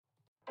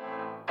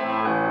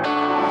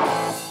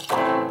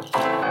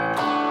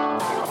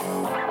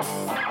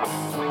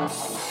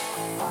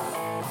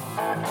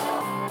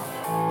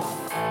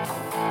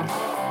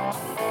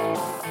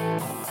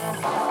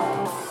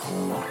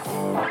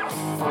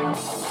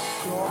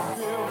Don't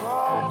give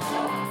up,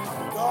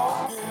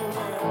 don't give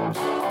in.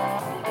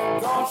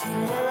 Don't you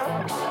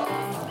let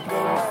the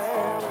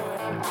man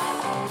in.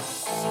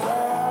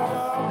 Stand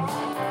up,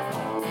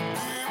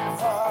 keep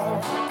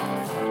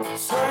fighting.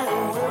 Say it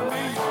with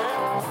me,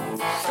 yeah.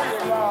 Say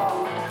it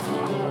loud.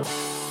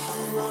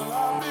 We will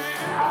not be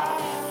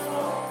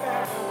idle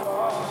any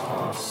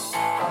longer.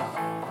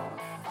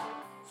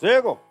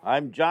 Circle.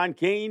 I'm John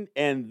Kane,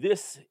 and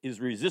this is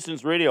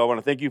Resistance Radio. I want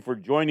to thank you for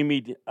joining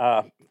me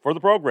for the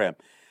program.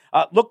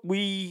 Look,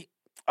 we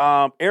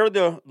air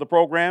the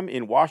program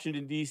in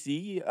Washington,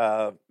 D.C.,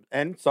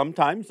 and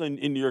sometimes in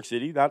New York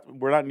City.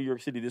 We're not in New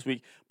York City this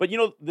week. But, you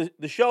know,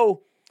 the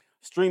show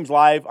streams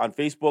live on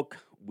Facebook.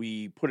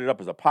 We put it up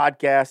as a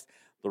podcast.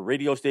 The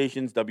radio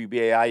stations,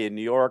 WBAI in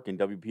New York and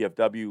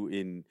WPFW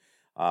in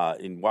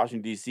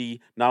Washington,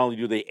 D.C., not only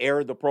do they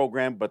air the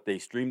program, but they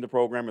stream the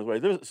program as well.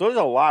 So there's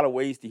a lot of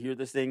ways to hear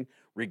this thing,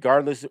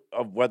 regardless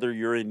of whether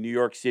you're in New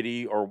York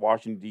City or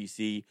Washington,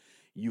 D.C.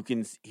 You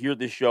can hear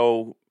this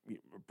show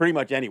pretty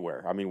much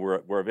anywhere. I mean,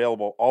 we're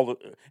available all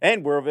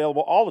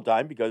the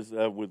time because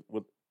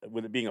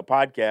with it being a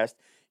podcast,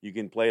 you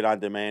can play it on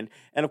demand.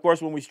 And of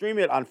course, when we stream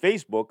it on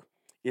Facebook,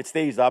 it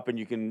stays up and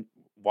you can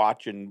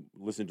watch and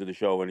listen to the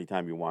show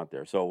anytime you want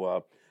there.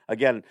 So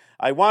again,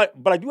 but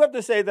I do have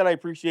to say that I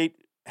appreciate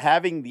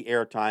having the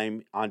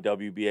airtime on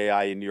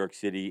WBAI in New York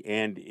City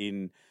and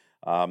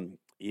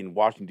in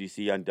Washington,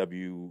 D.C. on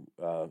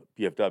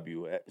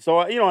WPFW.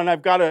 So, you know, and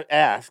I've got to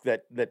ask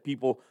that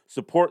people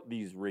support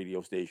these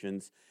radio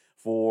stations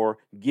for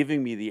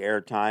giving me the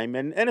airtime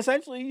and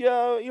essentially,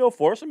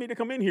 forcing me to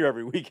come in here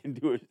every week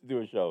and do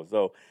a show.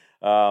 So,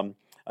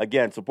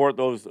 again, support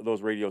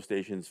those radio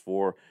stations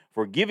for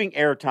giving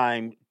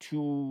airtime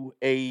to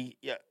a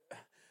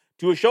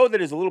show that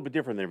is a little bit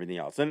different than everything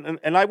else.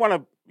 And I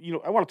want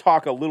to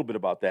talk a little bit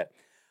about that.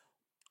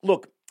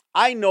 Look,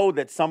 I know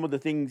that some of the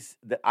things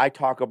that I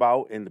talk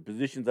about and the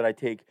positions that I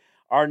take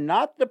are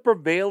not the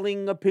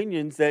prevailing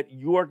opinions that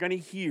you are going to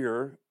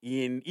hear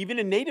even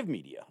in native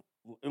media,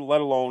 let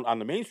alone on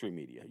the mainstream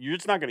media. You're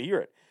just not going to hear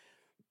it.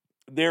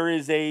 There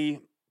is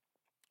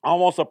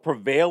almost a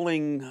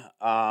prevailing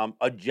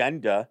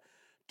agenda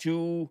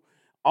to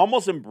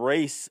almost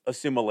embrace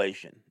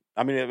assimilation.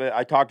 I mean,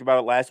 I talked about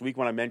it last week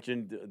when I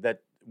mentioned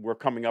that we're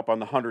coming up on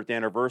the 100th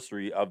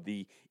anniversary of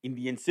the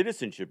Indian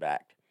Citizenship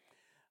Act.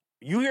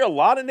 You hear a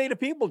lot of Native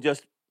people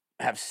just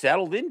have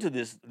settled into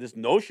this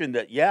notion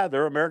that, yeah,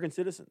 they're American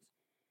citizens.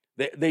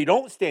 They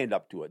don't stand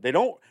up to it. They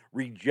don't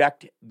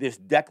reject this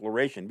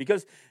declaration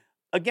because,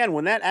 again,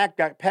 when that act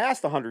got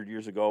passed 100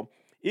 years ago,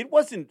 it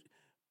wasn't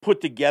put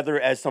together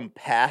as some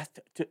path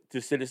to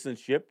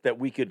citizenship that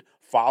we could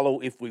follow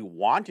if we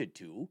wanted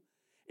to.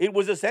 It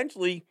was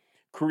essentially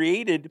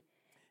created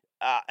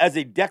as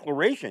a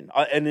declaration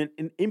and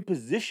an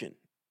imposition.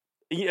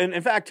 And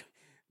in fact,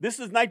 this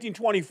is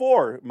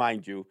 1924,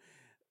 mind you.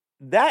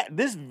 That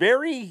this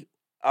very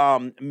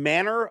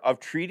manner of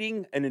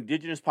treating an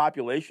indigenous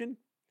population,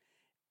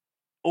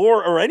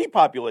 or any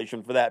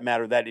population for that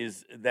matter, that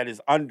is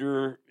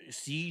under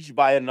siege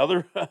by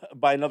another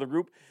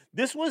group,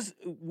 this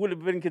would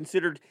have been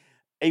considered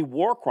a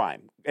war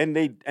crime, and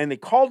they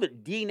called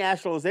it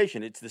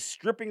denationalization. It's the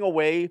stripping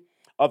away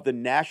of the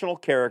national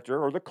character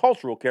or the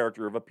cultural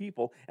character of a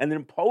people and then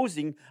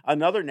imposing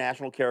another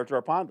national character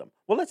upon them.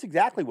 Well, that's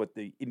exactly what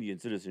the Indian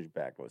Citizenship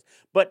Act was.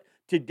 But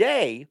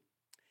today,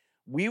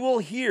 we will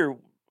hear,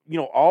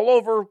 all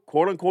over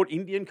quote-unquote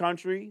Indian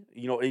country,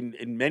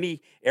 in many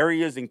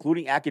areas,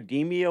 including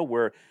academia,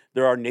 where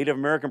there are Native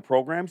American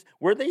programs,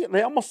 where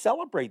they almost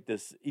celebrate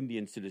this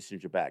Indian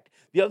Citizenship Act.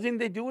 The other thing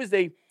they do is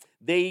they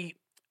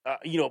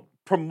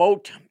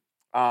promote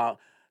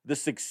the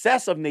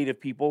success of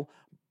Native people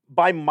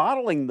by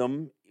modeling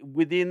them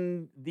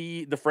within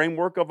the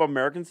framework of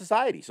American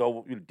society.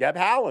 So Deb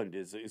Haaland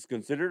is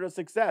considered a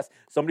success.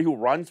 Somebody who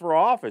runs for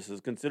office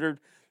is considered,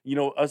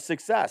 a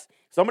success.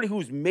 Somebody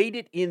who's made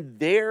it in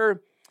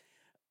their,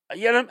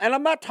 and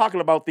I'm not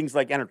talking about things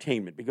like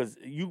entertainment because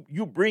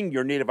you bring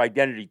your Native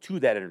identity to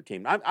that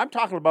entertainment. I'm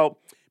talking about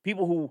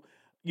people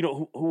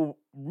who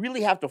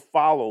really have to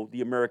follow the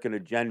American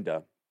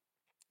agenda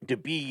to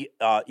be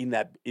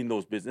in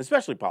those business,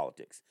 especially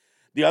politics.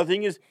 The other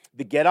thing is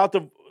to get out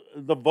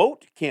the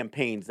vote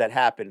campaigns that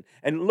happen.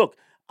 And look,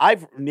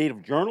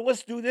 Native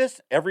journalists do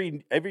this.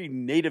 Every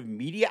Native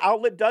media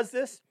outlet does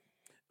this.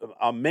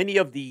 Many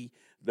of the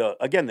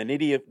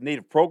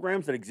Native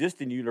programs that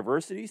exist in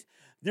universities,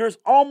 there's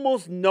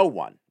almost no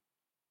one.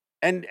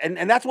 And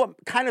that's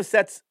what kind of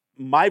sets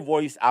my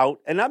voice out.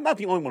 And I'm not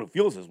the only one who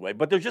feels this way,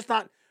 but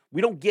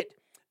we don't get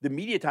the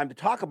media time to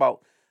talk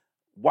about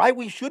why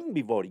we shouldn't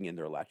be voting in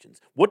their elections.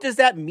 What does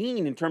that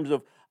mean in terms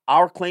of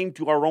our claim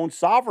to our own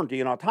sovereignty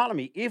and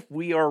autonomy if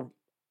we are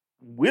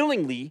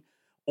willingly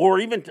or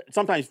even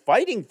sometimes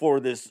fighting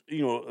for this,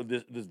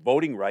 this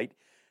voting right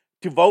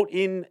to vote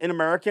in an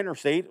American or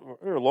state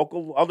or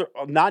local other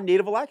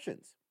non-native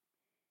elections?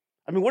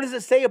 I mean, what does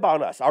it say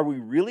about us? Are we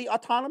really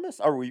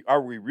autonomous? Are we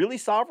really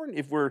sovereign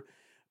if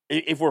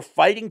we're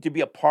fighting to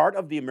be a part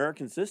of the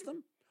American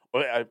system?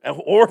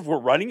 or if we're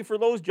running for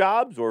those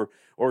jobs, or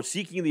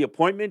seeking the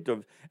appointment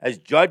of as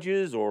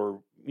judges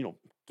or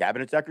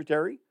cabinet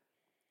secretary.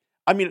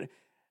 I mean,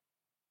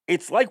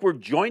 it's like we're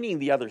joining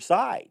the other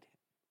side,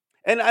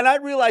 and I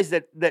realize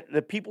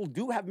that people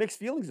do have mixed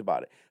feelings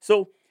about it.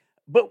 So,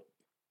 but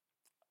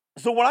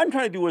so what I'm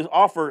trying to do is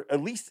offer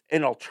at least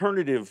an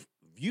alternative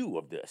view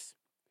of this,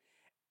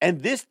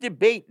 and this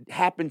debate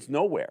happens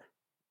nowhere.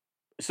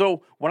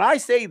 So when I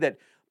say that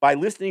by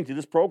listening to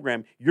this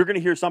program, you're going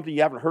to hear something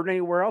you haven't heard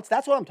anywhere else,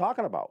 that's what I'm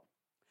talking about.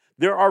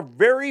 There are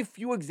very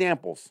few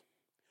examples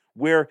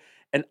where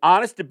an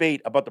honest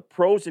debate about the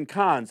pros and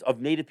cons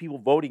of Native people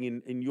voting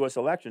in U.S.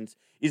 elections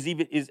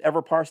is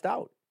ever parsed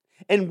out,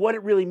 and what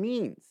it really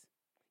means.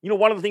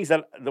 One of the things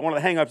one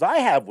of the hangups I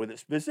have with it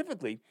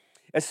specifically,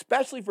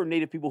 especially for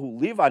Native people who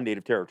live on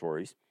Native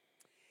territories,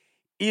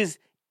 is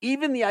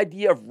even the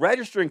idea of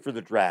registering for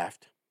the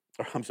draft.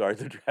 Or, I'm sorry,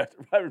 the draft,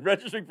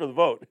 registering for the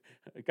vote.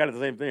 Kind of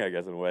the same thing, I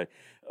guess, in a way.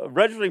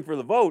 Registering for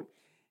the vote,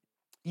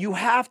 you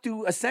have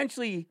to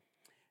essentially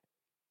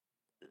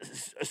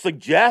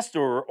suggest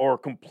or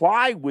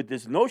comply with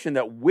this notion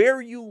that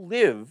where you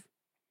live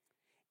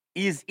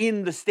is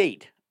in the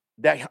state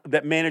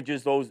that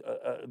manages those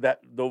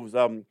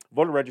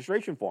voter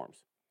registration forms.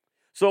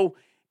 So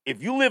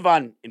if you live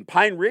in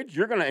Pine Ridge,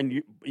 you're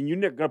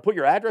gonna put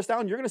your address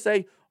down. You're gonna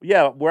say,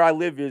 yeah, where I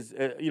live is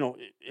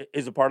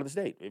is a part of the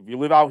state. If you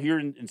live out here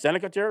in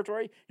Seneca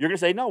territory, you're gonna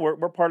say, no,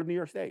 we're part of New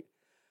York State.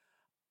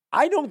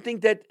 I don't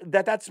think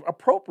that's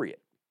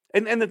appropriate.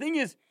 And the thing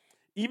is,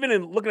 even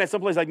in looking at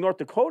someplace like North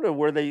Dakota,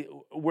 where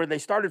they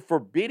started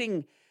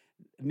forbidding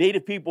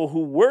Native people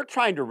who were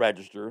trying to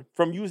register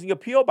from using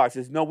appeal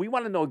boxes. No, we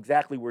want to know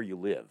exactly where you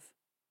live.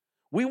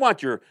 We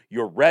want your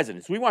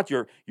residence. We want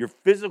your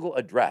physical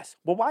address.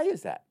 Well, why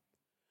is that?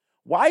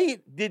 Why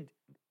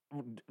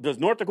does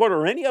North Dakota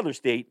or any other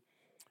state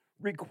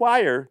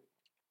require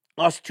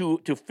us to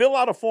fill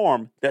out a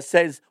form that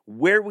says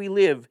where we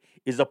live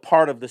is a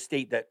part of the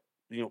state that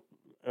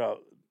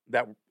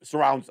that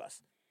surrounds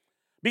us?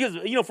 Because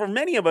for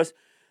many of us,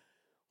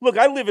 look,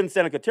 I live in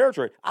Seneca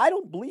territory. I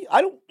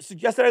don't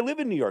suggest that I live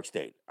in New York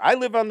State. I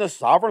live on the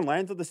sovereign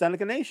lands of the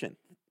Seneca Nation,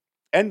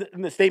 and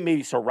the state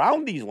may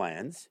surround these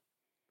lands.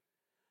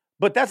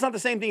 But that's not the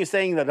same thing as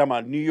saying that I'm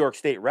a New York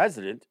State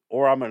resident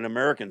or I'm an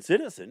American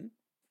citizen.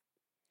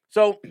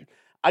 So,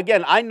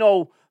 again, I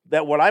know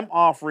that what I'm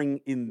offering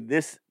in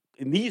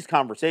these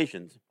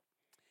conversations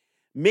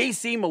may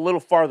seem a little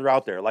farther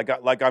out there,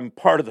 like I'm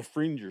part of the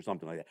fringe or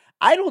something like that.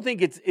 I don't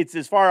think it's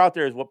as far out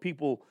there as what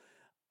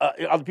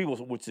other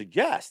people would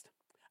suggest.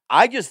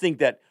 I just think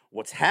that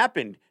what's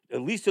happened, at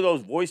least to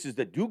those voices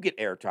that do get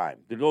airtime,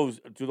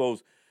 to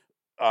those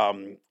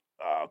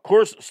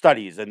course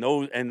studies and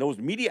those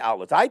media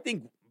outlets, I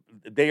think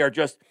they are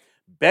just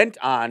bent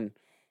on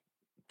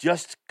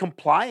just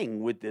complying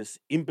with this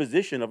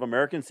imposition of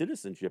American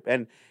citizenship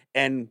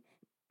and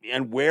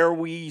where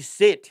we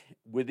sit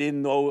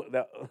within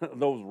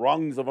those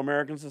rungs of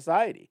American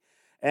society.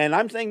 And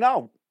I'm saying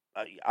no,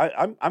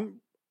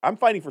 I'm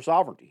fighting for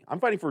sovereignty. I'm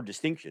fighting for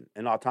distinction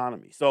and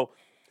autonomy. So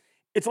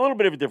it's a little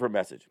bit of a different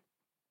message.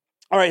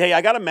 All right, hey,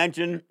 I got to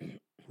mention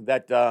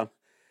that the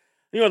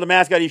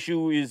mascot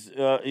issue is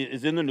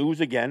in the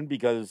news again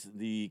because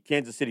the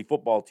Kansas City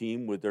football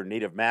team with their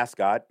native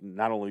mascot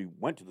not only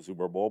went to the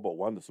Super Bowl but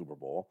won the Super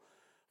Bowl.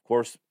 Of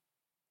course,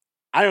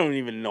 I don't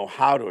even know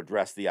how to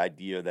address the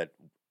idea that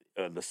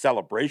the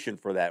celebration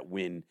for that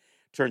win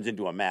turns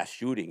into a mass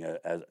shooting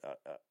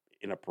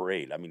in a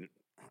parade. I mean,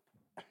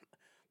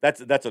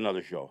 that's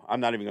another show. I'm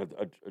not even going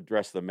to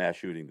address the mass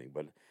shooting thing,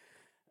 but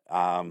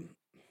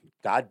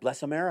God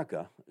bless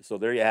America. So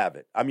there you have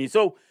it. I mean,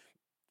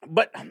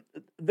 but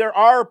there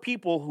are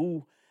people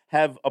who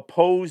have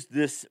opposed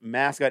this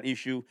mascot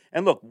issue.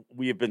 And look,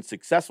 we have been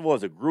successful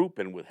as a group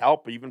and with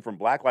help even from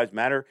Black Lives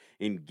Matter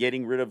in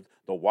getting rid of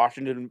the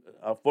Washington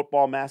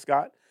football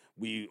mascot.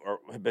 We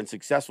have been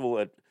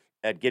successful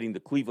at getting the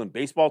Cleveland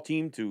baseball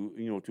team to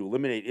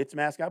eliminate its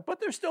mascot.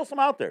 But there's still some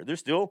out there. There's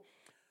still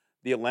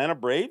the Atlanta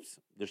Braves.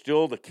 There's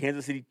still the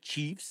Kansas City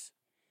Chiefs.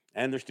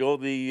 And there's still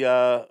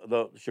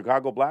the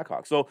Chicago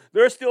Blackhawks. So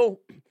there's still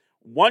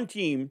one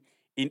team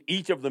in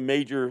each of the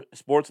major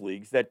sports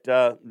leagues that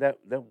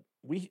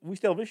we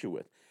still have issue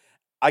with.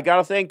 I got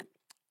to thank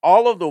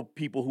all of the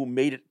people who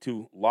made it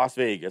to Las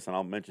Vegas, and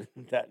I'll mention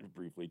that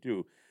briefly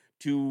too,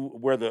 to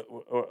where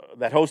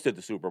that hosted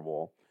the Super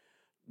Bowl,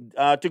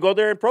 to go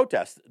there and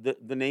protest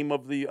the name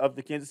of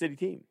the Kansas City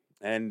team.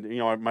 And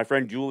my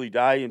friend Julie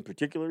Dye in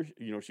particular,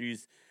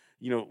 she's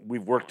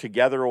we've worked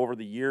together over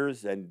the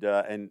years, and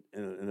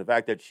the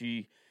fact that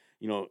she's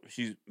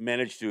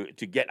managed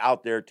to get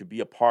out there to be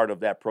a part of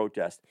that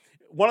protest.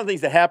 One of the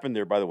things that happened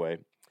there, by the way,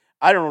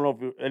 I don't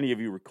know if any of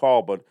you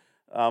recall, but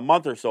a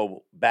month or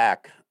so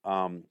back,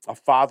 a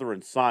father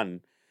and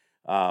son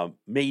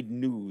made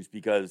news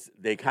because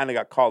they kind of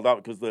got called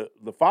out because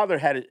the father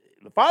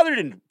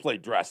didn't play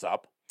dress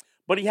up,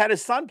 but he had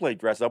his son play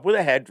dress up with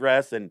a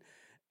headdress and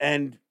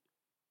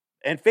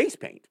face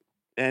paint,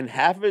 and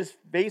half of his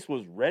face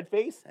was red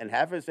face and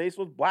half of his face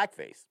was black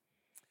face.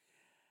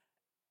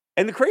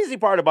 And the crazy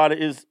part about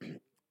it is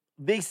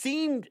they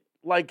seemed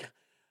like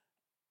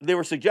they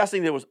were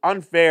suggesting that it was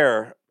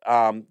unfair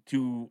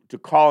to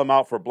call him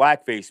out for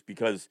blackface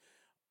because,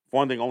 for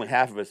one thing, only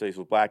half of his face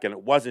was black, and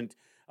it wasn't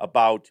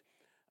about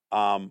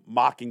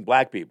mocking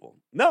black people.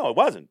 No, it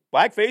wasn't.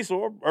 Blackface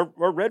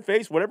or red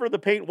face, whatever the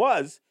paint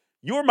was,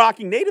 you were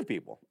mocking Native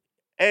people.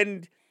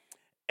 And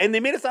they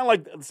made it sound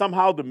like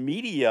somehow the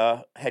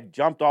media had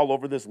jumped all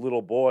over this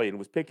little boy and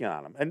was picking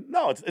on him. And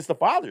no, it's the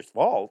father's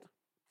fault.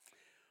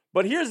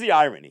 But here's the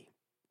irony.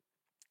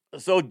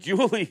 So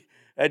Julie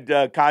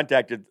had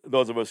contacted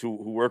those of us who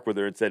work with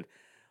her and said,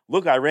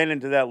 look, I ran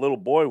into that little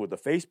boy with the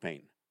face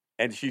paint.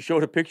 And she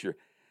showed a picture.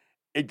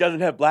 It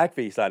doesn't have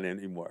blackface on it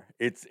anymore.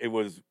 I think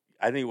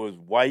it was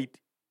white,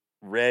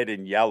 red,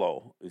 and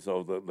yellow.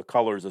 So the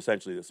colors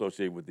essentially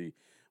associated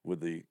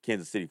with the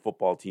Kansas City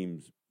football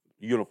team's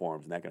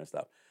uniforms and that kind of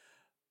stuff.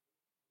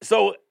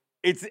 So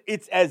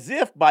it's as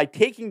if by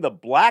taking the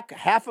black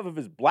half of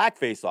his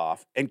blackface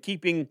off and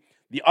keeping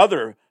the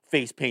other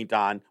face paint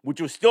on,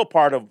 which was still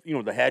part of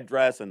the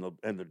headdress and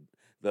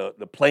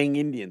the playing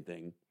Indian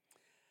thing,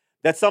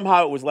 that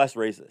somehow it was less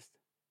racist.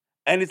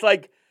 And it's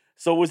like,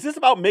 so was this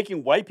about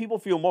making white people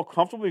feel more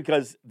comfortable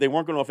because they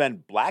weren't going to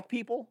offend black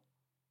people,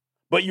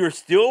 but you're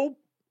still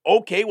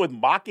okay with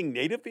mocking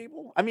Native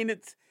people? I mean,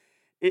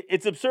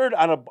 it's absurd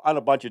on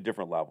a bunch of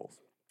different levels.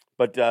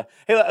 But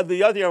hey,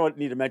 the other thing I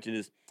need to mention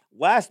is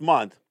last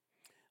month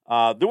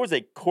there was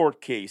a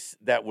court case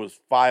that was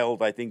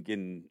filed, I think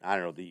in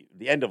the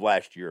end of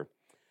last year,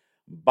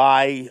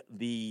 by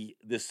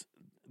this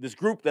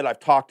group that I've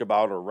talked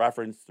about or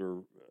referenced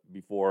or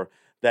before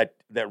that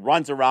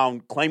runs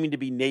around claiming to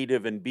be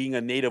Native and being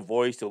a Native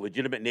voice, a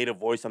legitimate Native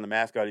voice on the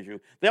mascot issue.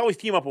 They always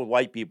team up with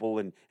white people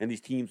and these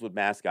teams with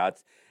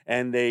mascots,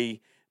 and they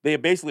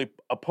basically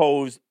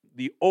oppose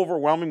the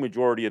overwhelming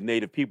majority of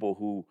Native people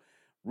who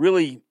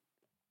really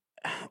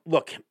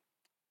look.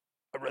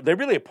 They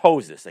really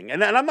oppose this thing,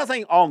 and I'm not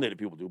saying all Native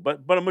people do,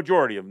 but a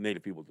majority of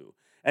Native people do,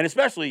 and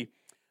especially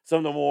some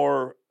of the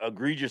more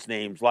egregious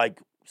names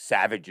like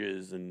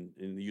savages and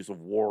the use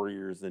of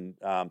warriors and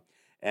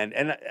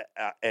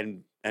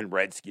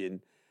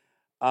redskin.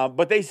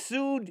 But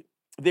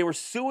they were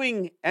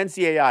suing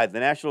NCAI, the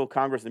National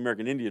Congress of the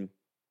American Indian,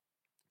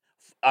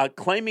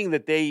 claiming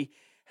that they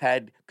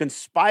had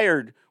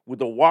conspired with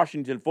the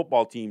Washington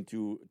football team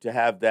to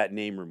have that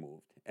name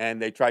removed, and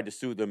they tried to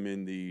sue them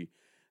in the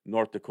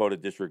North Dakota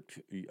District,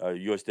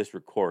 U.S.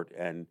 District Court,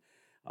 and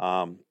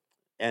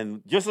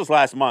just this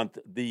last month,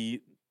 the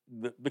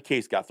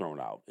case got thrown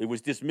out. It was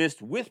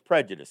dismissed with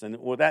prejudice, and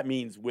what that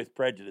means with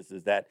prejudice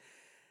is that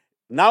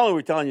not only are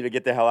we telling you to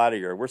get the hell out of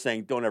here, we're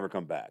saying don't ever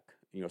come back.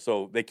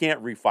 So they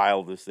can't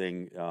refile this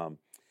thing,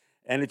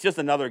 and it's just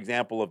another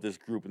example of this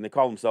group, and they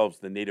call themselves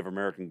the Native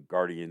American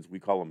Guardians. We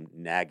call them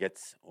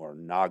Nagats or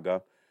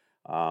Naga,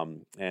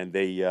 and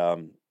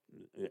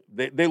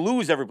they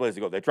lose every place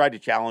they go. They tried to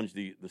challenge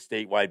the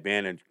statewide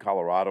ban in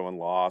Colorado and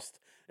lost.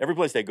 Every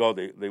place they go,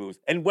 they lose.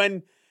 And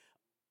when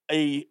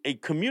a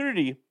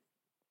community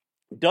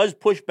does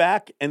push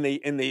back and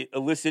they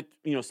elicit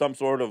some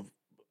sort of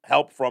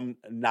help from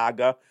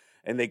Naga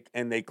and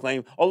they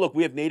claim, oh look,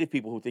 we have Native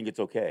people who think it's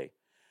okay.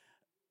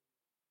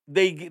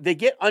 They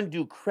get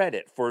undue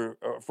credit for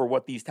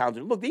what these towns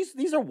are. Look,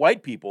 these are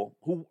white people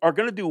who are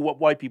going to do what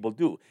white people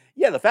do.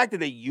 Yeah, the fact that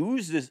they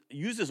use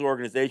this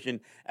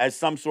organization as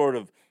some sort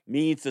of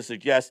means to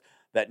suggest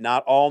that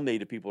not all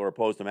Native people are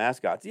opposed to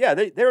mascots. Yeah,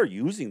 they're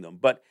using them,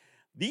 but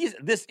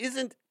this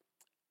isn't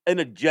an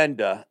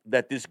agenda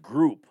that this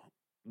group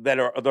that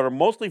are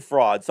mostly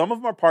frauds. Some of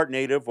them are part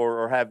Native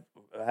or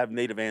have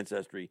Native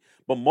ancestry,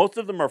 but most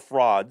of them are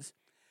frauds,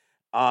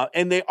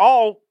 and they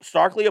all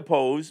starkly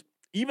oppose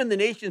even the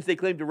nations they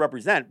claim to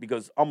represent,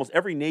 because almost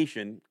every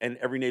nation and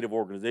every Native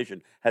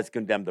organization has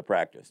condemned the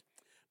practice.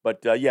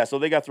 But so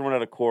they got thrown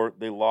out of court.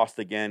 They lost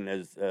again,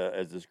 as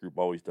this group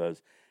always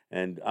does.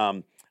 And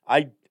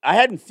I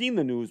hadn't seen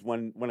the news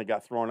when it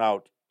got thrown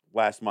out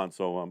last month,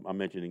 so I'm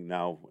mentioning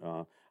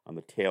now on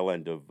the tail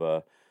end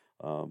of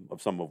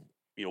some of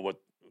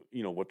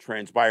what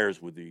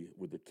transpires with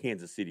the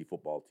Kansas City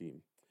football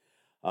team.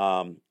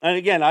 And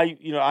again,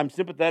 I'm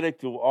sympathetic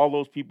to all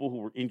those people who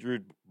were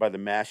injured by the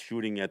mass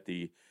shooting at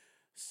the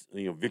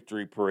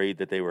victory parade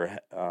that they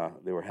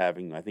were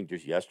having. I think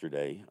just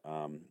yesterday.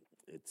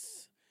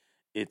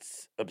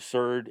 It's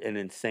absurd and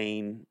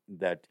insane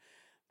that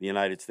the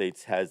United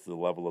States has the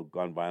level of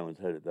gun violence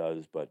that it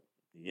does. But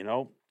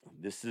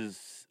this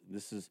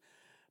is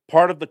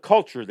part of the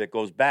culture that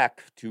goes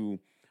back to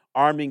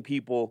arming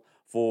people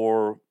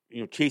for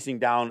chasing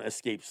down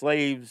escaped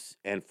slaves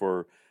and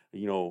for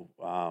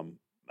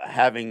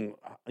having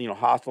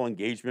hostile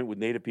engagement with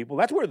Native people.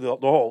 That's where the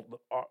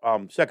whole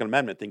Second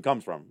Amendment thing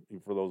comes from.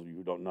 For those of you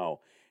who don't know,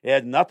 it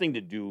had nothing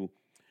to do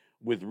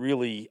with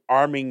really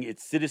arming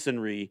its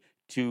citizenry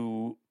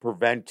to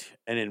prevent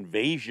an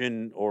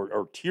invasion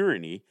or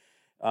tyranny.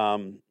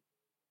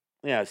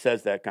 It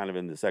says that kind of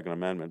in the Second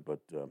Amendment, but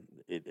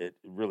it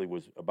really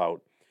was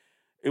about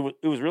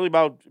it was really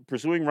about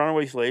pursuing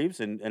runaway slaves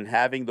and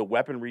having the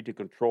weaponry to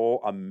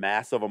control a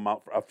massive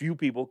amount, a few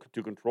people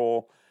to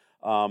control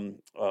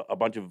a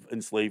bunch of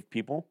enslaved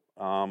people,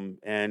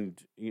 and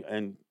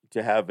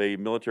to have a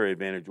military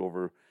advantage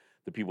over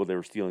the people they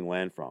were stealing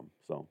land from.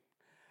 So,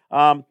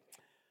 um,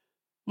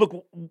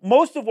 look,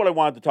 most of what I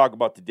wanted to talk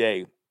about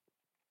today,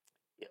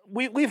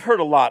 we've heard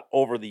a lot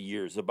over the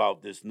years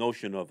about this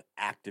notion of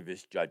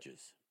activist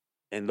judges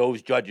and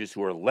those judges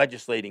who are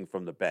legislating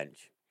from the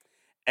bench,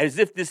 as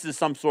if this is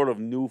some sort of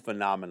new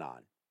phenomenon.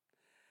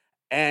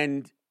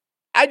 And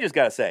I just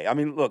got to say, I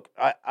mean, look,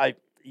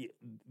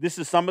 this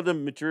is some of the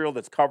material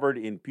that's covered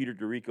in Peter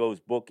DeRico's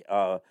book,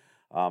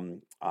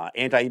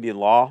 Anti-Indian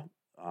Law,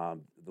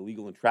 the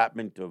Legal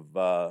Entrapment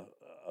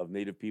of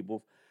Native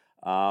Peoples.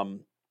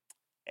 And,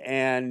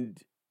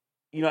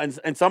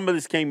 and some of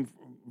this came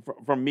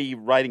from me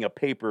writing a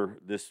paper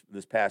this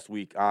past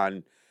week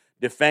on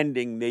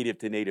defending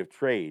native-to-native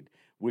trade,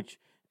 which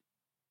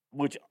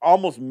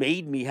almost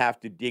made me have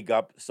to dig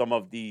up some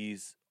of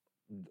these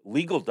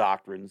legal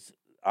doctrines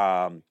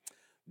that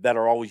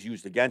are always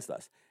used against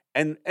us.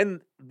 And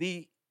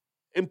the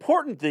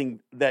important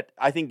thing that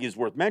I think is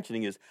worth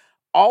mentioning is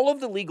all of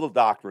the legal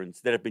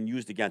doctrines that have been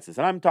used against us.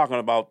 And I'm talking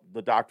about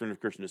the doctrine of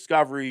Christian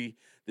discovery,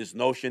 this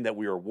notion that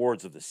we are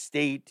wards of the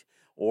state,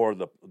 or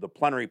the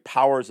plenary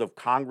powers of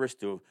Congress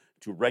to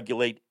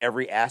regulate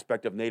every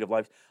aspect of native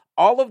life.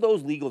 All of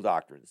those legal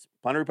doctrines,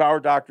 plenary power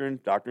doctrine,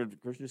 doctrine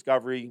of Christian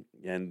discovery,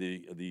 and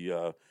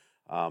the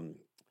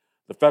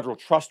federal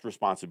trust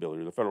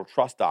responsibility, the federal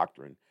trust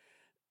doctrine,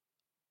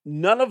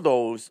 none of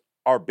those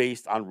are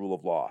based on rule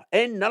of law,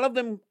 and none of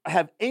them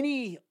have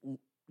any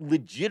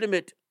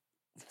legitimate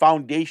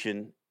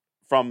foundation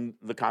from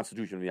the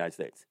Constitution of the United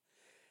States.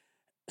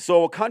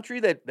 So a country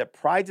that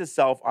prides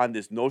itself on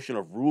this notion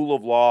of rule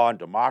of law and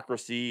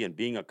democracy and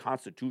being a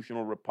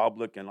constitutional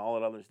republic and all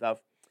that other stuff,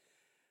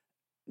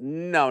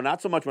 no,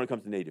 not so much when it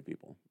comes to Native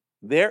people.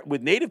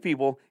 With Native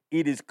people,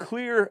 it is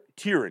clear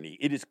tyranny.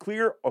 It is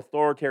clear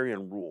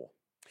authoritarian rule.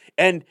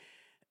 And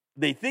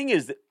the thing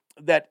is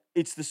that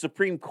it's the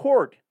Supreme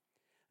Court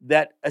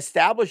that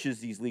establishes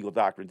these legal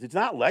doctrines. It's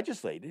not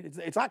legislated.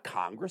 It's not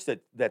Congress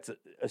that's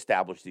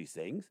established these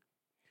things.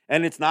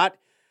 And it's not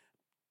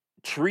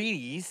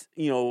treaties,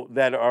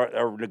 that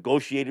are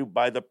negotiated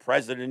by the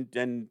president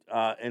and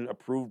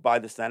approved by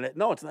the Senate.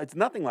 No, it's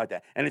nothing like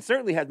that. And it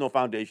certainly has no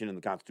foundation in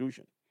the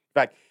Constitution.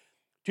 In fact,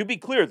 to be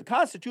clear, the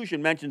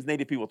Constitution mentions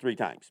Native people 3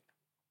 times.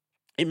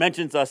 It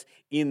mentions us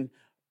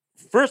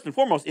first and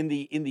foremost in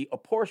the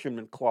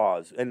apportionment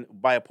clause, and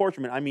by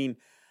apportionment I mean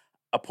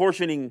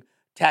apportioning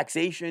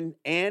taxation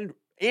and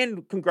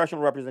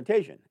congressional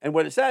representation. And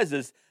what it says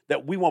is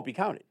that we won't be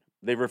counted.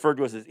 They refer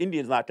to us as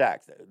Indians not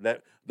taxed.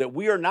 That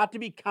we are not to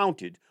be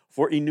counted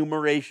for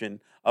enumeration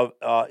of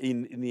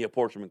in the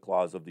apportionment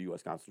clause of the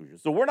U.S. Constitution.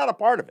 So we're not a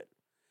part of it.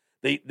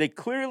 They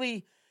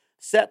clearly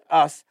set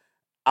us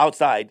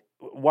outside.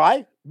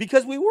 Why?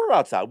 Because we were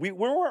outside. We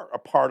weren't a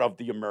part of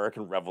the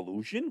American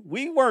Revolution.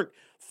 We weren't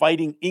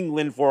fighting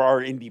England for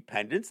our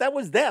independence. That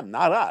was them,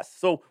 not us.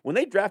 So when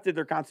they drafted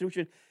their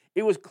Constitution,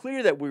 it was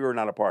clear that we were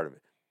not a part of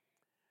it.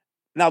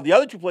 Now, the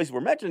other 2 places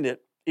we're mentioning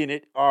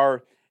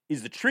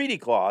is the treaty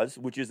clause,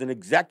 which is an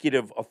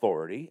executive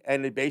authority,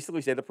 and it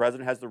basically says the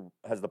president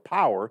has the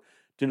power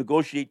to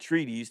negotiate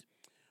treaties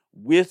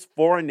with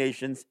foreign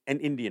nations and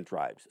Indian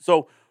tribes.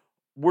 So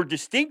we're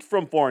distinct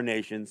from foreign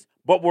nations,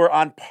 but we're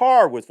on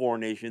par with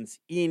foreign nations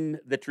in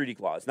the treaty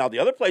clause. Now, the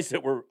other place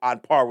that we're on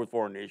par with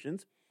foreign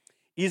nations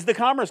is the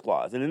Commerce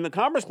Clause. And in the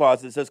Commerce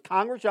Clause, it says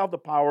Congress shall have the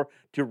power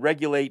to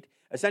regulate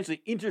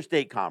essentially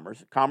interstate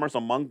commerce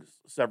among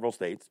several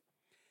states,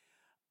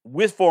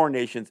 with foreign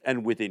nations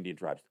and with Indian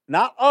tribes.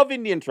 Not of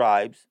Indian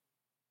tribes,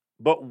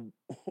 but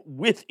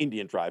with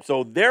Indian tribes.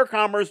 So their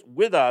commerce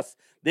with us,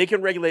 they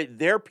can regulate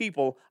their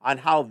people on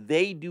how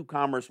they do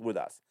commerce with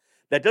us.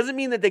 That doesn't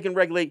mean that they can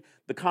regulate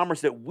the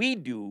commerce that we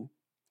do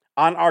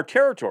on our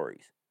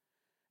territories.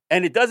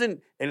 And it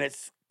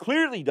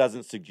clearly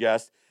doesn't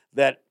suggest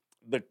that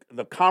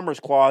the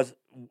Commerce Clause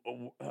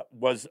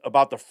was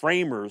about the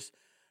framers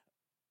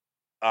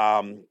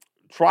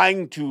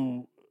trying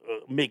to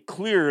make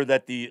clear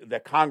that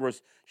that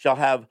Congress shall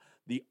have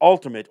the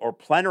ultimate or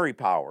plenary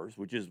powers,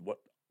 which is what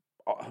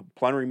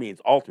plenary means,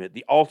 ultimate,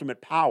 the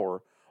ultimate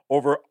power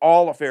over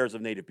all affairs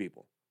of Native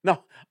people.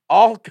 No,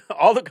 all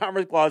the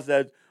Commerce Clause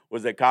said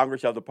was that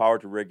Congress shall have the power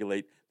to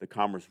regulate the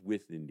commerce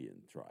with Indian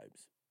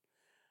tribes.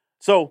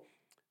 So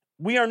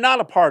we are not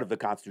a part of the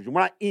Constitution.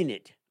 We're not in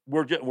it.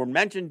 We're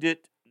mentioned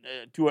it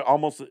to it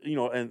almost,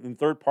 in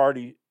third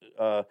party,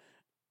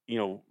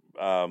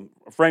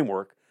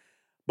 framework,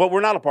 but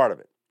we're not a part of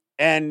it.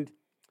 And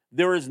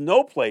there is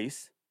no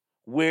place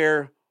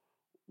where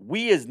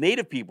we as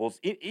Native peoples,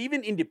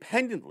 even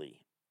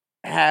independently,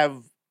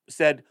 have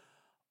said,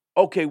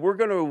 okay, we're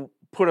going to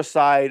put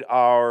aside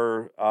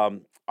our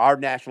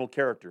national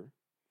character,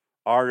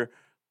 our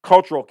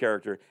cultural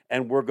character,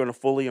 and we're going to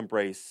fully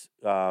embrace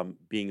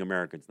being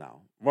Americans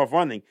now. Well, for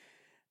one thing,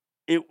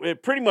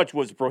 it pretty much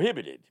was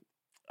prohibited.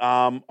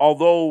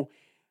 Although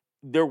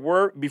there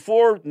were,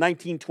 before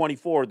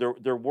 1924,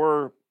 there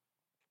were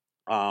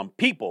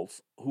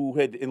peoples who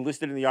had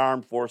enlisted in the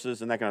armed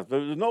forces and that kind of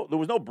stuff. There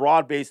was no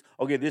broad base.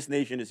 Okay, this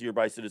nation is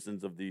hereby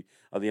citizens of the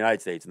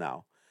United States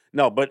now.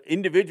 No, but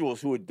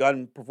individuals who had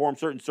performed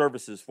certain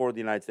services for the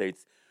United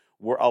States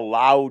were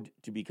allowed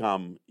to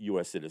become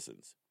U.S.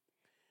 citizens.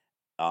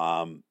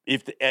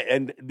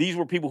 And these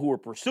were people who were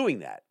pursuing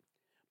that.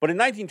 But in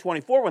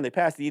 1924, when they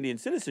passed the Indian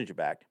Citizenship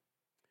Act,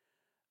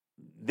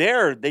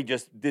 they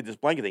just did this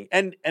blanket thing.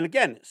 And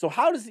again, so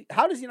how does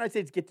the United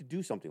States get to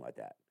do something like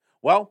that?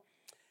 Well,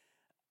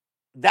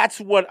 that's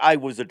what I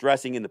was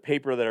addressing in the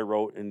paper that I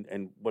wrote,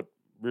 and what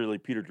really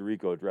Peter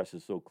DeRico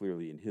addresses so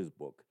clearly in his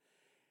book,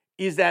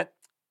 is that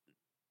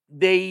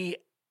they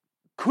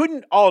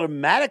couldn't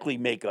automatically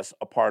make us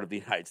a part of the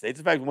United States.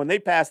 In fact, when they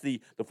passed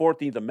the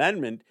 14th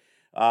Amendment,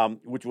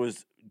 which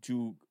was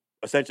to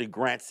essentially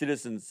grant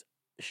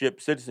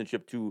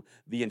citizenship to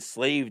the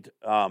enslaved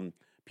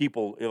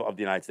people of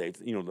the United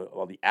States,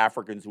 all the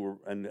Africans who were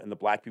and the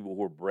black people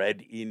who were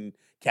bred in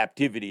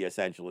captivity,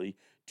 essentially,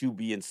 to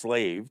be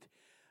enslaved.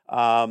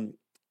 That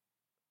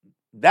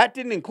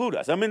didn't include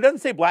us. I mean, it doesn't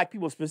say black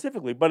people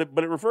specifically, but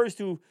it refers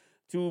to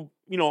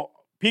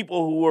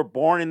people who were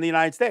born in the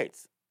United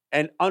States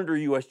and under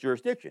U.S.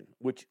 jurisdiction,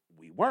 which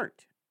we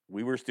weren't.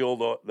 We were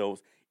still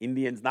those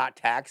Indians not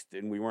taxed,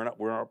 and we weren't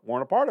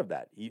a part of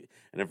that. And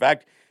in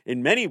fact,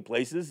 in many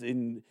places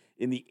in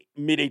the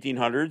mid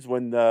 1800s,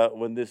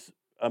 when this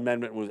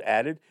amendment was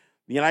added,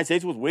 the United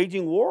States was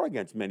waging war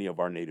against many of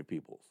our native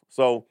peoples.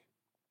 So,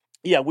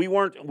 yeah, we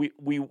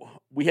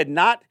had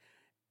not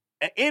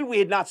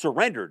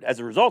surrendered as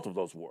a result of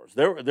those wars.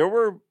 There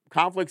were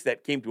conflicts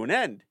that came to an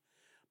end,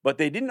 but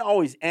they didn't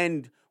always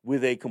end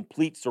with a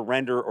complete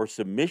surrender or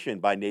submission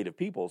by native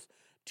peoples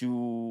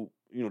to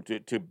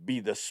be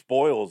the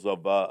spoils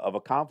of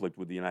a conflict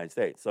with the United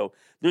States. So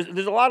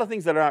there's a lot of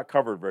things that are not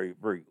covered very,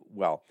 very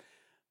well.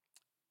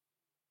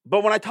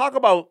 But when I talk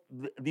about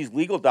these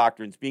legal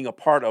doctrines being a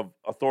part of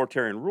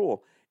authoritarian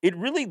rule, it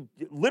really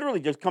literally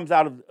just comes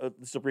out of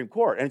the Supreme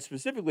Court, and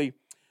specifically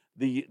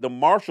the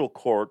Marshall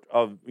Court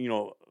of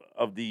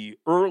the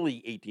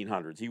early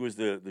 1800s. He was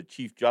the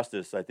Chief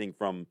Justice, I think,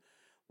 from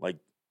like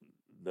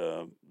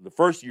the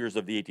first years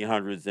of the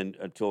 1800s and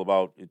until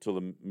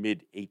the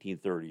mid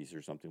 1830s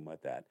or something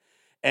like that.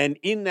 And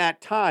in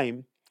that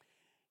time,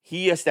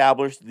 he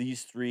established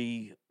these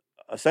three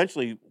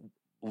essentially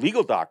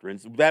legal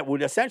doctrines that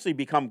would essentially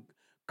become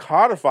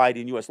codified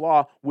in U.S.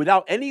 law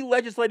without any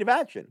legislative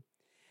action.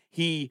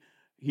 He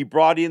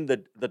brought in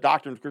the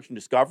doctrine of Christian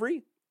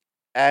discovery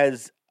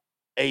as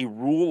a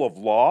rule of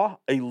law,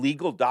 a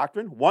legal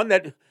doctrine, one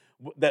that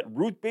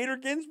Ruth Bader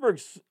Ginsburg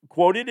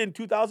quoted in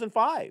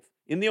 2005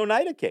 in the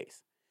Oneida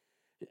case.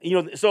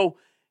 So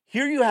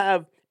here you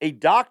have a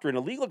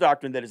legal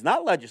doctrine that is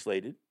not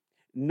legislated,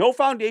 no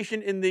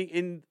foundation in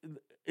the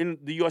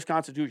U.S.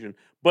 Constitution,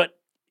 but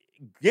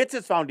gets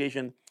its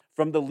foundation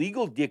from the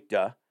legal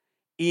dicta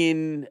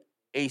in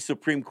a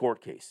Supreme Court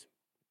case.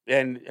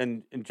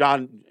 And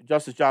Chief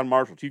Justice John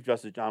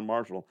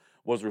Marshall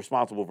was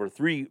responsible for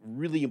three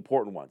really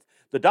important ones.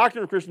 The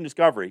doctrine of Christian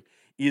discovery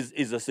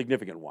is a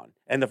significant one.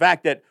 And the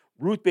fact that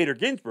Ruth Bader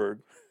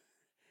Ginsburg,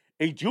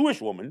 a Jewish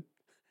woman,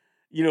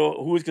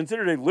 who is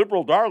considered a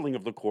liberal darling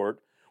of the court,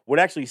 would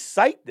actually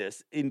cite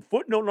this in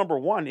footnote number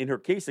 1 in her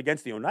case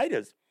against the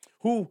Oneidas,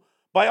 who,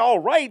 by all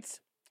rights,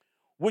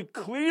 would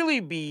clearly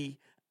be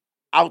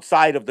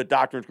outside of the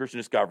doctrine of Christian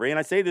discovery. And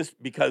I say this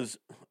because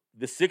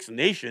the Six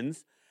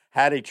Nations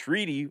had a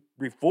treaty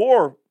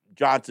before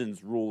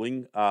Johnson's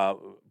ruling,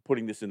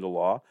 putting this into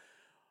law,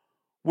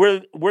 where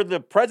the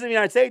President of the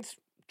United States,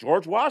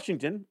 George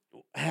Washington,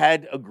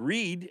 had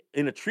agreed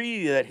in a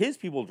treaty that his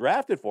people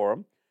drafted for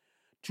him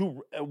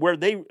to where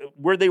they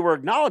were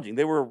acknowledging,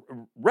 they were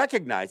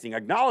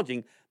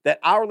acknowledging that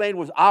our land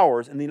was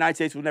ours and the United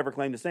States would never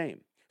claim the same.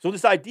 So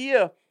this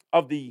idea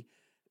of the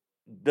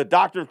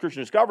doctrine of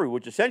Christian discovery,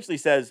 which essentially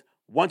says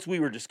once we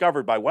were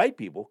discovered by white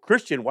people,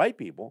 Christian white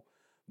people,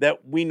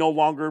 that we no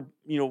longer,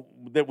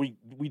 that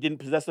we didn't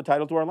possess the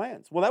title to our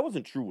lands. Well, that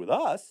wasn't true with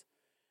us.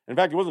 In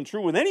fact, it wasn't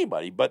true with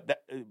anybody. But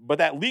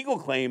that legal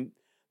claim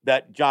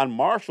that John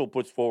Marshall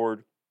puts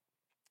forward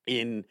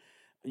in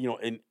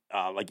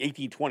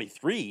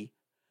 1823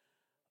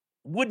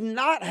 would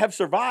not have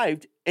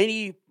survived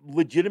any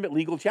legitimate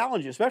legal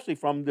challenge, especially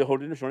from the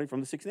Haudenosaunee,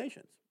 from the Six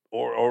Nations,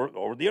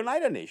 or the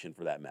Oneida Nation,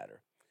 for that matter.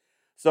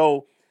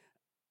 So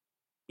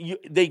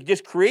they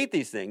just create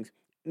these things.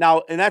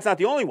 Now, and that's not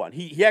the only one.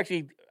 He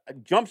actually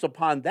jumps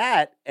upon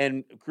that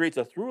and creates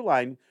a through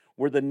line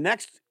where the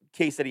next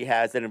case that he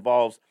has that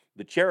involves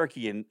the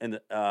Cherokee and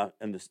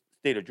the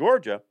state of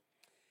Georgia,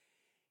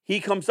 he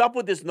comes up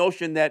with this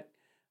notion that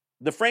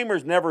the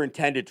framers never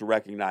intended to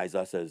recognize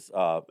us as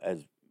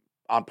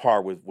on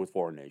par with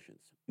foreign nations.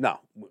 No,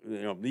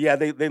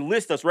 they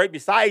list us right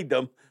beside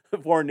them,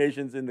 foreign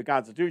nations in the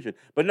Constitution,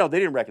 but no, they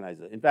didn't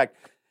recognize it. In fact,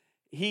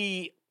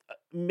 he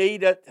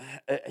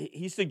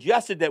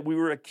suggested that we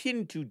were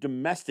akin to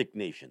domestic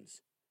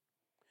nations,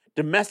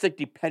 domestic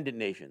dependent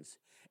nations,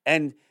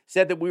 and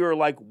said that we were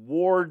like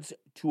wards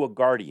to a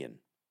guardian.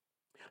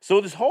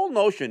 So this whole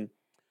notion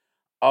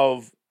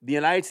of the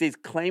United States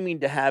claiming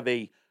to have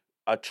a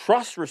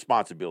trust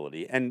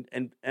responsibility, and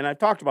I've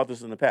talked about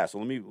this in the past, so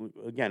let me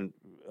again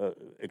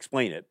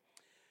explain it.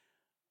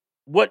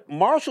 What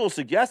Marshall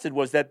suggested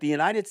was that the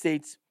United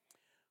States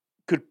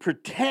could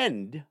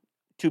pretend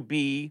to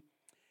be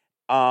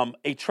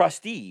a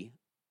trustee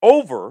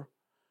over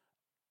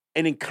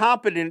an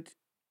incompetent,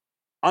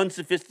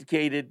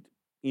 unsophisticated,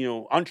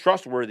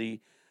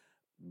 untrustworthy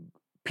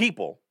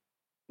people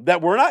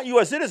that were not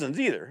U.S. citizens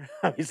either.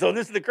 So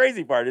this is the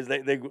crazy part, is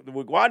they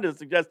would go on to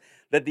suggest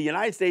that the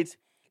United States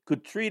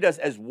could treat us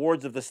as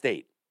wards of the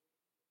state,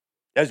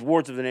 as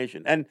wards of the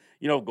nation. And,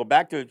 go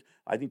back to,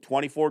 I think,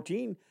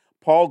 2014,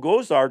 Paul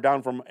Gosar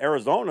down from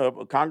Arizona,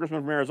 a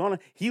congressman from Arizona,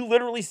 he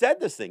literally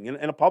said this thing in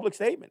a public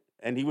statement.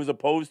 And he was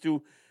opposed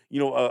to,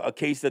 a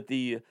case that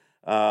the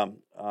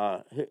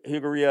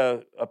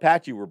Higuria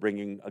Apache were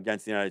bringing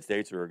against the United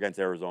States or against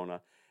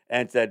Arizona,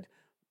 and said,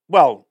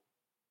 well,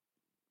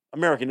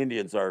 American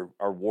Indians are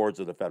wards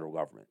of the federal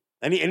government.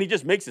 And he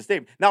just makes a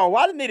statement. Now, a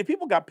lot of Native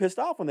people got pissed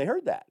off when they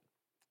heard that.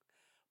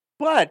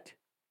 But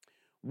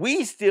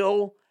we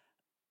still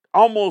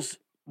almost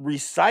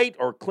recite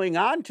or cling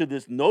on to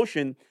this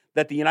notion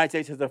that the United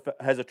States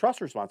has a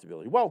trust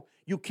responsibility. Well,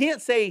 you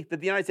can't say that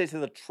the United States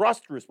has a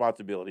trust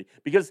responsibility,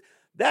 because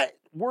that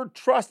word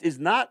trust is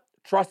not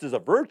trust as a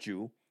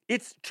virtue,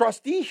 it's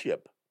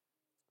trusteeship.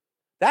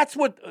 That's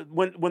what,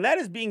 when that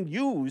is being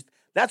used,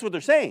 that's what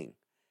they're saying.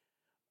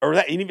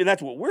 And even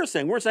that's what we're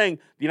saying. We're saying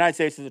the United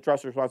States has a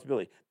trust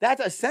responsibility. That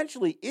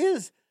essentially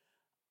is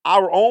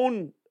our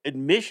own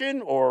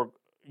admission or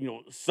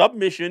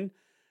submission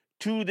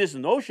to this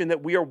notion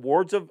that we are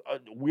wards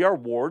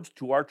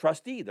to our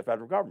trustee, the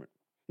federal government.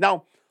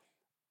 Now,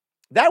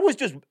 that was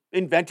just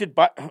invented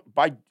by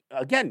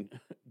again,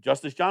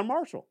 Justice John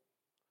Marshall.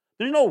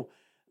 There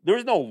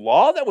was no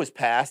law that was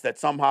passed that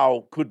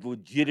somehow could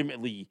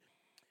legitimately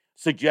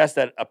suggest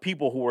that a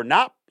people who were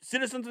not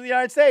citizens of the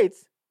United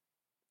States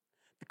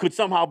could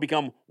somehow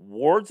become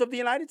wards of the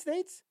United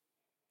States.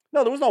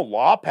 No, there was no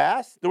law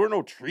passed. There were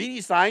no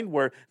treaties signed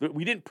where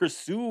we didn't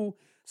pursue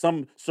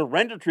some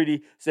surrender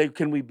treaty, say,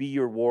 can we be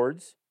your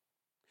wards?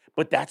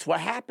 But that's what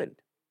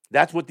happened.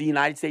 That's what the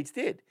United States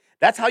did.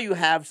 That's how you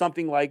have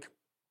something like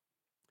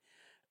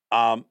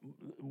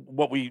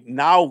what we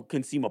now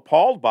can seem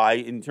appalled by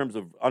in terms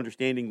of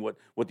understanding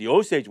what the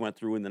Osage went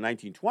through in the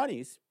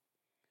 1920s,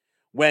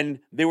 when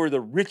they were the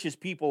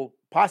richest people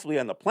possibly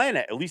on the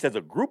planet, at least as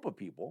a group of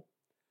people.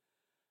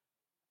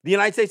 The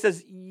United States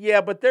says,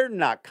 yeah, but they're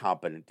not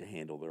competent to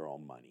handle their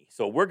own money.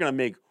 So we're going to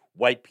make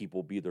white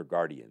people be their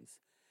guardians.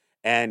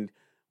 And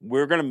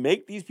we're going to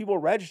make these people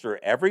register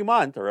every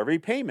month or every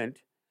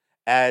payment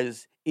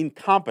as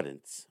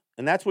incompetents.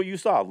 And that's what you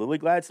saw. Lily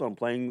Gladstone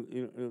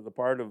playing the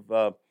part of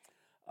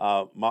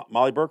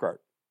Molly Burkhart.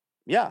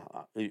 Yeah,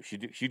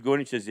 she'd go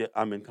in and says, yeah,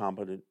 I'm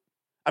incompetent.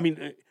 I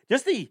mean,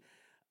 just the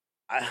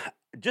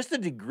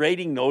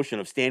degrading notion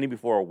of standing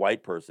before a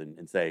white person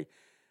and say,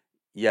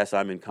 yes,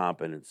 I'm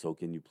incompetent, so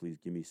can you please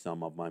give me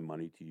some of my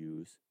money to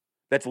use?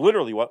 That's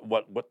literally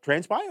what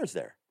transpires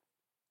there.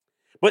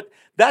 But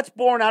that's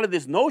born out of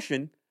this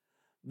notion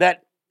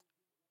that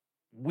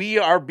we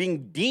are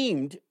being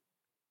deemed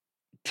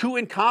too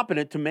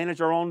incompetent to manage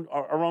our own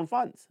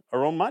funds,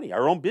 our own money,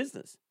 our own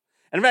business.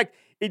 And in fact,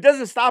 it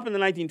doesn't stop in the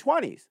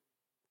 1920s.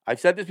 I've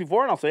said this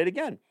before, and I'll say it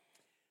again.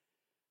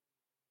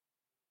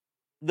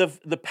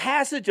 The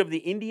passage of the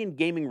Indian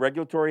Gaming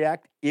Regulatory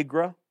Act,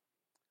 IGRA,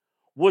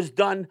 was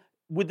done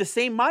with the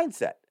same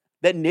mindset,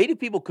 that Native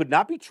people could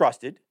not be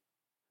trusted,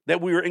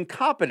 that we were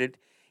incompetent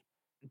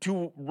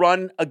to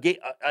run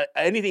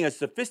anything as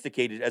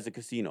sophisticated as a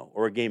casino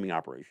or a gaming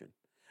operation.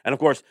 And of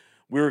course,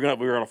 we were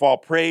gonna fall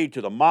prey to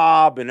the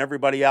mob and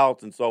everybody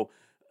else, and so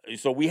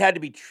we had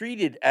to be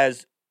treated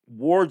as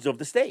wards of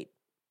the state,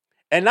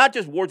 and not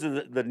just wards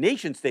of the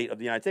nation state of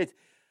the United States.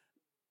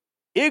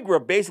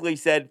 IGRA basically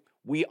said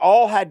we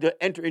all had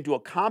to enter into a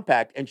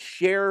compact and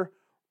share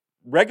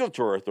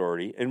regulatory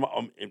authority and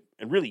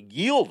really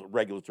yield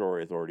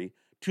regulatory authority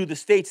to the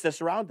states that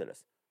surrounded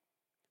us.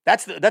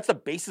 That's the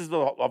basis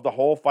of the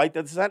whole fight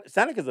that the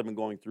Senecas have been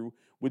going through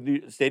with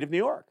the state of New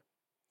York.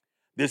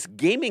 This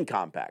gaming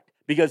compact,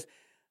 because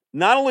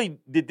not only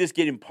did this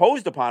get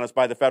imposed upon us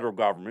by the federal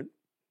government,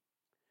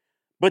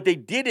 but they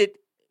did it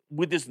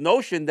with this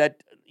notion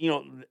that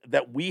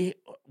that we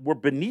were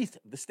beneath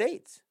the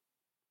states.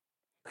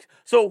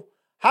 So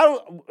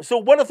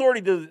what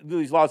authority do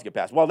these laws get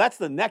passed? Well, that's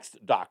the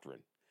next doctrine.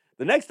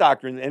 The next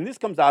doctrine, and this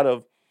comes out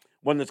of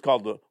one that's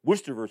called the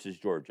Worcester versus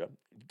Georgia.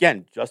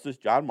 Again, Justice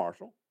John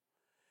Marshall.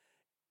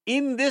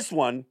 In this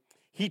one,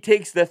 he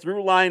takes the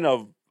through line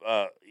of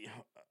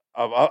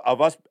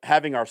us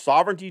having our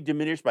sovereignty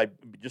diminished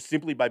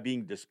simply by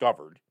being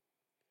discovered.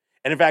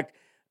 And in fact,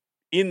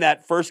 in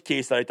that first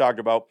case that I talked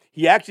about,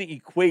 he actually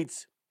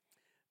equates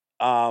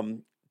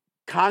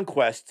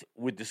conquest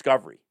with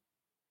discovery.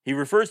 He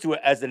refers to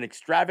it as an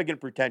extravagant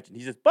pretension.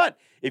 He says, but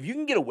if you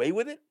can get away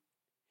with it,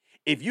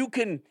 if you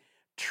can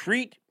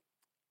treat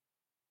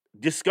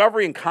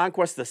discovery and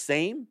conquest the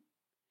same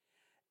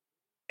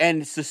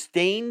and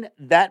sustain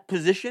that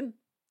position,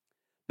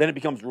 then it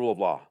becomes rule of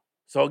law.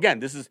 So again,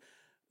 this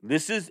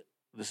is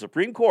the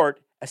Supreme Court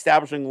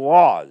establishing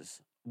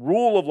laws,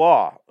 rule of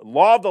law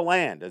of the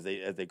land, as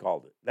they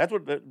called it. That's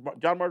what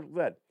John Marshall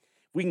said.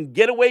 We can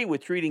get away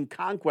with treating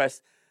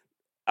conquest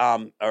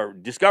or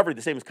discovery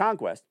the same as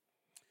conquest.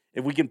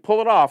 If we can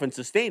pull it off and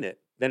sustain it,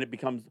 then it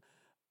becomes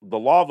the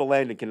law of the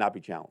land and cannot be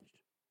challenged.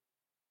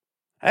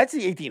 That's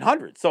the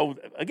 1800s. So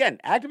again,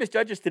 activist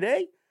judges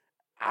today,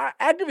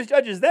 activist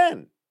judges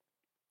then.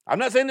 I'm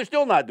not saying they're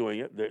still not doing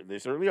it. They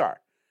certainly are.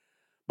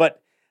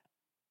 But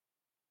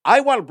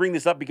I want to bring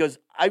this up because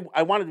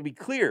I want it to be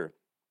clear.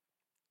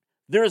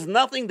 There is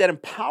nothing that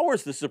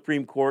empowers the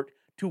Supreme Court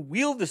to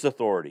wield this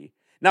authority.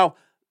 Now,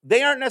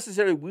 they aren't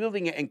necessarily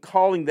wielding it and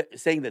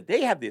saying that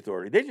they have the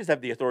authority. They just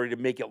have the authority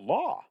to make it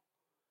law.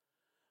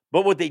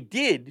 But what they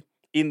did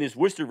in this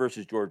Worcester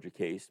versus Georgia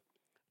case,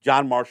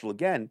 John Marshall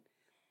again,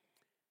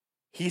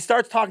 he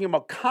starts talking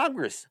about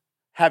Congress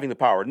having the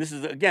power. And this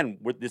is, again,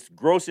 with this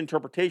gross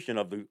interpretation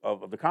of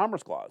the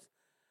Commerce Clause.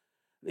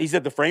 He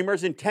said the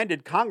framers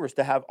intended Congress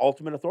to have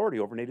ultimate authority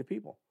over Native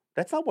people.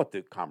 That's not what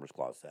the Commerce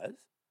Clause says.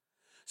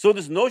 So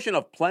this notion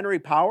of plenary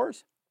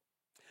powers,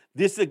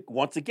 this,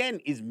 once again,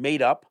 is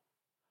made up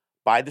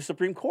by the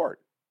Supreme Court.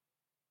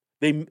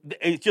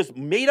 It's just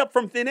made up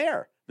from thin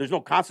air. There's no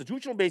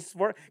constitutional basis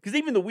for it, because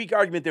even the weak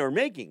argument they were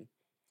making.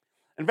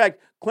 In fact,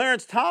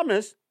 Clarence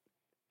Thomas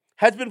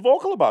has been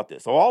vocal about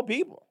this, of all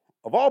people.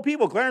 Of all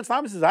people, Clarence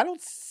Thomas says, I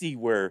don't see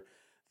where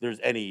there's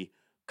any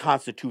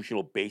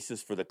constitutional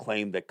basis for the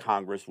claim that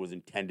Congress was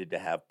intended to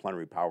have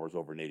plenary powers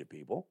over Native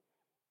people.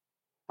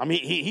 I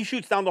mean, he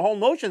shoots down the whole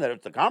notion that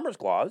it's the Commerce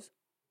Clause.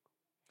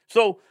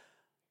 So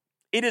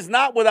it is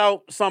not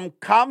without some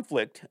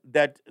conflict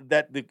that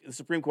the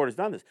Supreme Court has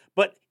done this.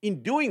 But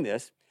in doing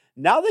this,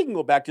 now they can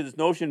go back to this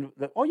notion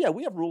that, oh yeah,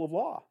 we have rule of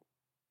law.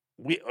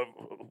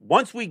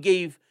 Once we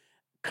gave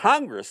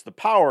Congress the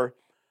power,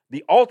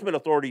 the ultimate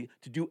authority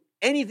to do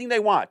anything they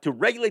want, to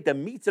regulate the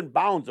metes and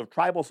bounds of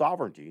tribal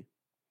sovereignty,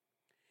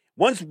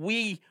 once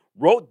we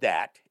wrote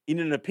that in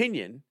an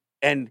opinion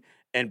and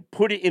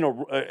put it in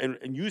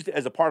and used it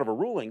as a part of a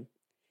ruling,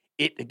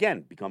 it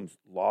again becomes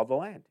law of the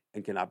land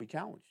and cannot be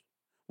challenged.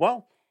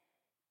 Well,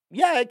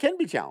 yeah, it can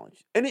be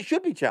challenged, and it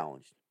should be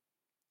challenged.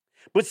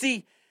 But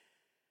see,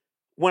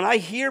 when I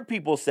hear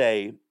people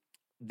say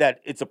that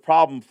it's a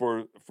problem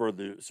for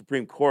the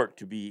Supreme Court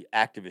to be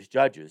activist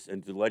judges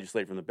and to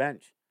legislate from the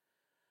bench,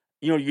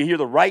 you hear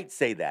the right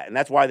say that, and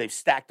that's why they've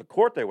stacked the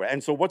court their way.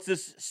 And so what's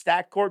this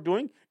stacked court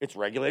doing? It's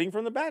regulating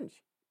from the bench.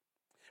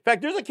 In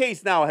fact, there's a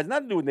case now, it has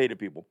nothing to do with Native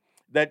people,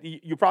 that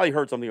you probably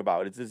heard something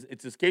about.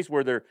 It's this case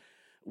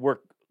where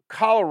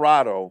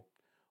Colorado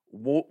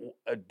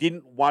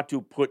didn't want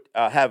to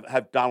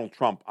have Donald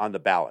Trump on the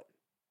ballot.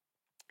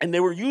 And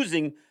they were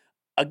using,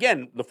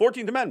 again, the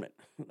 14th Amendment.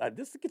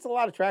 This gets a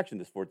lot of traction,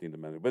 this 14th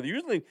Amendment. But they're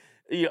using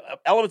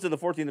elements of the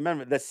 14th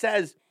Amendment that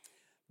says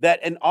that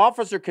an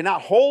officer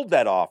cannot hold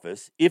that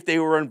office if they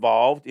were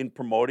involved in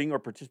promoting or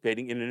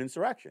participating in an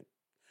insurrection.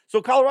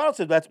 So Colorado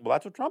said, that's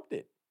what Trump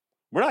did.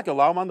 We're not going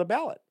to allow him on the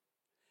ballot.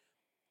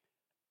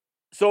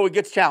 So it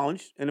gets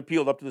challenged and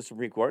appealed up to the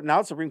Supreme Court. Now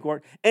the Supreme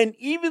Court, and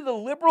even the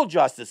liberal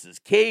justices,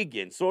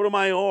 Kagan,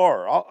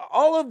 Sotomayor,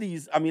 all of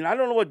these, I mean, I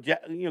don't know what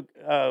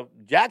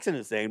Jackson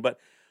is saying, but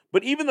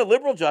even the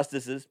liberal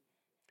justices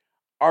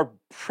are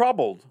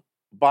troubled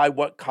by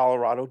what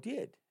Colorado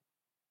did.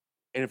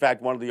 And in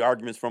fact, one of the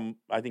arguments from,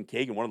 I think,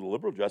 Kagan, one of the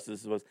liberal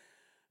justices was,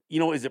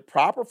 is it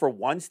proper for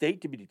one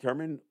state to be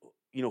determined,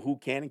 who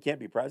can and can't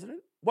be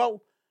president?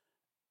 Well,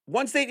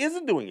 one state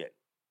isn't doing it.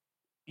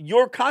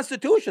 Your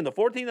Constitution, the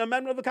 14th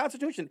Amendment of the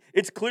Constitution,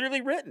 it's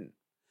clearly written.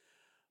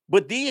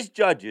 But these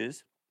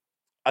judges,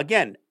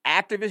 again,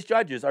 activist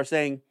judges, are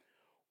saying,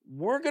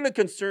 we're going to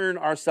concern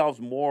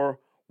ourselves more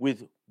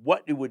with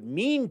what it would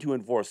mean to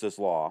enforce this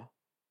law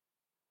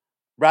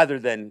rather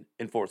than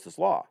enforce this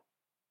law.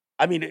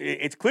 I mean,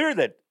 it's clear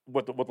that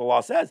what the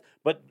law says,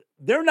 but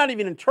they're not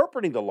even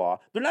interpreting the law.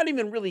 They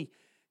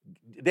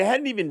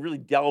hadn't even really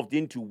delved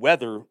into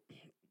whether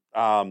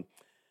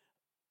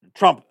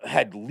Trump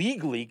had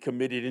legally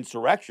committed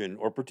insurrection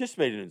or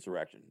participated in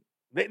insurrection.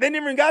 They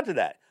never even got to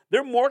that.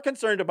 They're more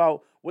concerned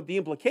about what the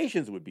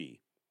implications would be.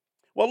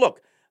 Well,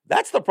 look,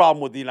 that's the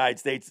problem with the United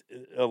States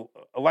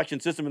election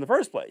system in the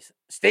first place.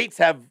 States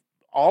have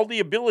all the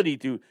ability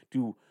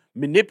to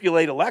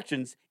manipulate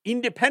elections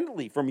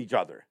independently from each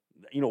other.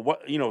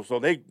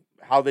 So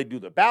how they do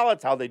the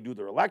ballots, how they do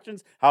their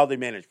elections, how they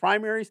manage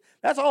primaries,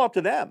 that's all up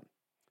to them.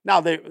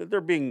 Now they're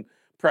being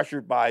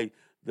pressured by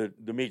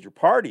the major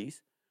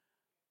parties,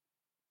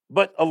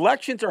 but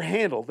elections are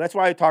handled. That's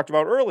why I talked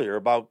about earlier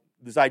about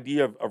this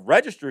idea of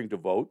registering to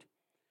vote.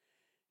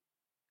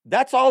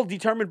 That's all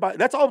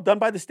done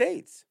by the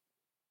states.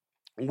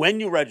 When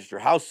you register,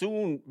 how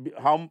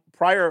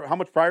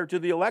much prior to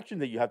the election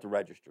that you have to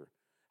register.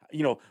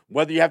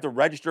 Whether you have to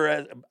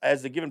register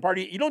as a given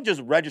party, you don't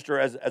just register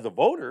as a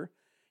voter.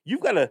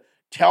 You've got to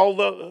tell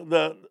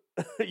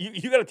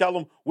you got to tell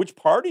them which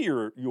party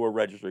you are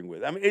registering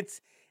with. I mean,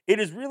 it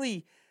is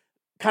really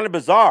kind of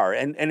bizarre,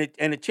 and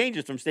it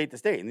changes from state to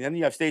state. And then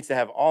you have states that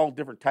have all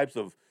different types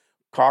of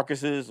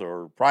caucuses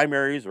or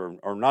primaries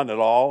or none at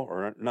all,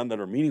 or none that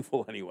are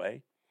meaningful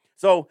anyway.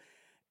 So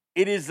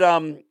it is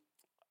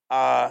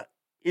uh,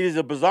 it is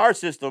a bizarre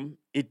system.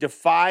 It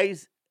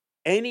defies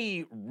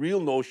any real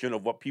notion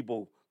of what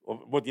the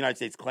United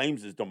States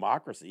claims is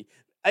democracy.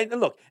 And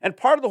look, and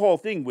part of the whole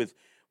thing with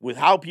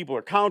how people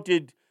are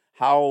counted,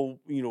 how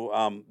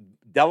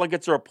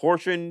delegates are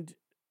apportioned,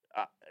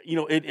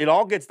 it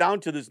all gets down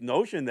to this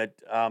notion that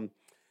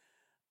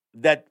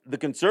that the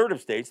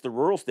conservative states, the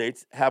rural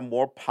states, have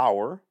more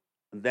power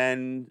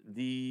than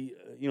the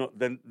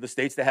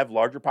states that have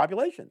larger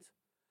populations.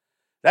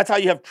 That's how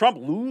you have Trump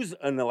lose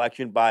an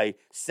election by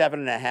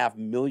 7.5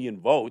 million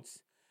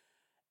votes,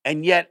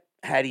 and yet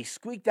had he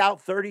squeaked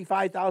out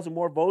 35,000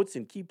 more votes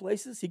in key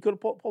places, he could have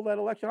pulled that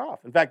election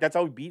off. In fact, that's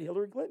how he beat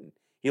Hillary Clinton.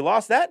 He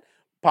lost that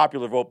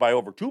popular vote by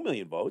over 2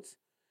 million votes,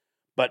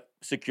 but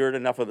secured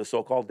enough of the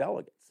so-called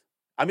delegates.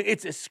 I mean,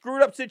 it's a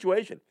screwed up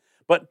situation.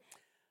 But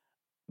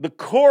the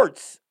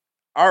courts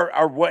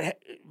are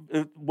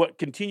what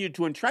continue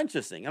to entrench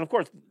this thing. And of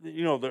course,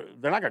 they're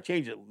not going to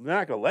change it. They're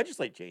not going to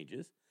legislate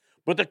changes.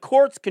 But the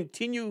courts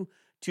continue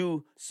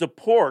to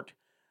support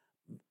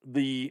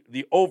the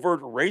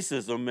overt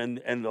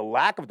racism and the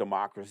lack of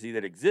democracy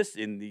that exists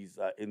in these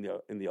in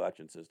the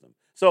election system.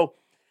 So,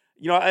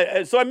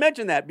 I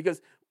mentioned that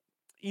because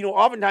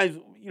oftentimes,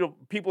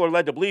 people are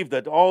led to believe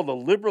that all the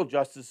liberal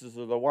justices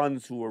are the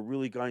ones who are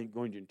really going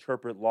to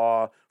interpret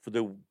law for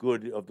the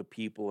good of the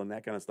people and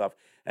that kind of stuff.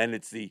 And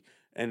it's the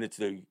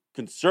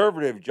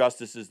conservative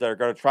justices that are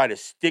going to try to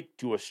stick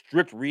to a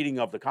strict reading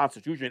of the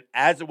Constitution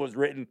as it was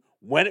written,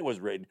 when it was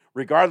written,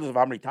 regardless of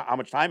how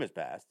much time has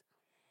passed.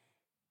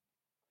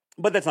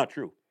 But that's not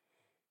true.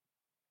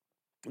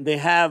 They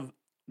have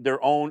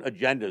their own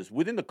agendas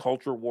within the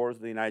culture wars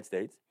of the United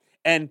States.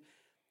 And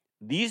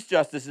these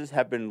justices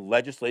have been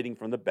legislating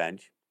from the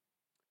bench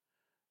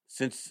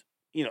since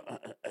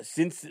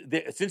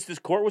this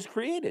court was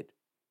created.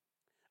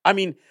 I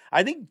mean,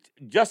 I think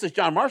Justice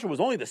John Marshall was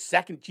only the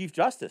second Chief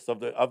Justice of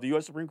the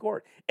U.S. Supreme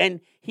Court,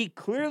 and he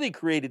clearly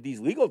created these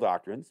legal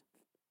doctrines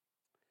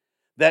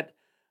that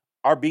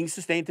are being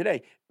sustained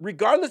today,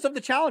 regardless of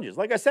the challenges.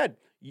 Like I said,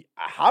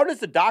 how does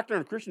the doctrine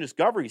of Christian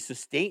discovery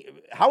sustain?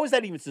 How is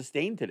that even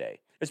sustained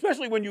today?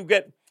 Especially when you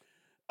get,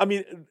 I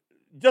mean,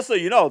 just so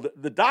you know,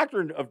 the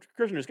doctrine of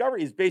Christian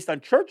discovery is based on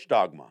church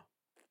dogma.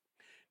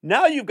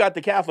 Now you've got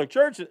the Catholic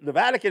Church, the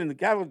Vatican,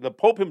 and the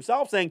Pope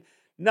himself saying,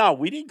 no,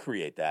 we didn't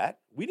create that.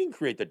 We didn't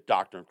create the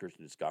doctrine of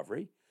Christian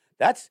discovery.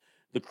 That's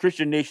the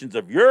Christian nations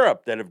of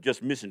Europe that have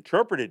just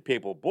misinterpreted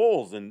papal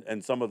bulls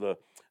and some of the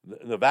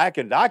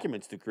Vatican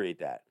documents to create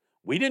that.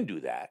 We didn't do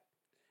that.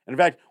 And in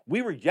fact,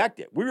 we reject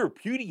it. We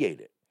repudiate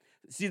it.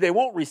 See, they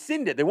won't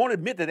rescind it. They won't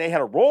admit that they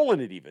had a role in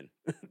it even.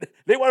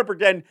 They want to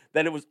pretend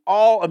that it was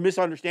all a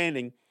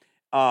misunderstanding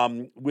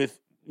with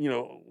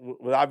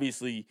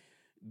obviously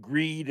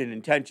greed and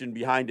intention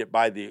behind it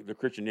by the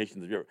Christian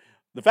nations of Europe.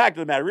 The fact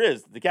of the matter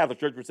is, the Catholic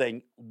Church was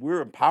saying,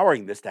 we're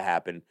empowering this to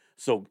happen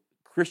so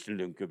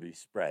Christendom could be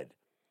spread.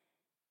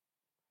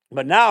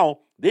 But now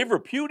they've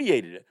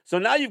repudiated it. So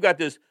now you've got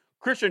this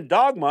Christian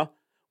dogma,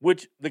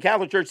 which the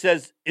Catholic Church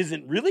says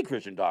isn't really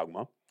Christian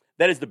dogma,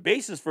 that is the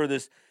basis for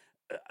this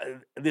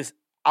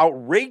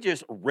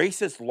outrageous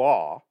racist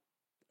law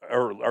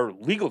or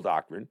legal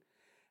doctrine,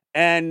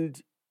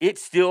 and it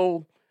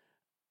still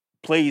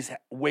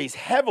weighs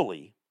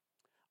heavily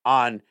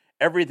on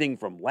everything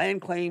from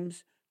land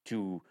claims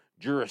to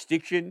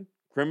jurisdiction,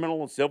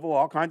 criminal and civil,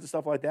 all kinds of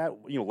stuff like that,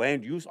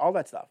 land use, all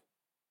that stuff.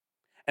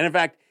 And in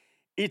fact,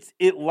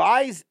 it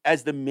lies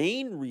as the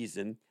main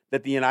reason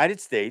that the United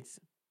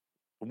States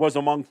was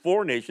among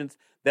 4 nations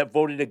that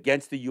voted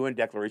against the UN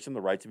Declaration on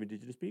the Rights of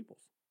Indigenous Peoples.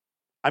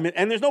 I mean,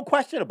 and there's no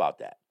question about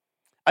that.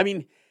 I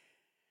mean,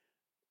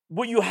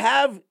 what you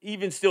have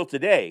even still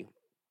today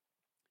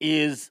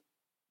is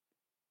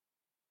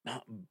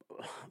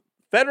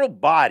federal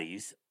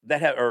bodies that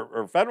have,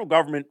 or federal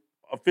government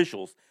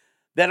officials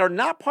that are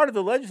not part of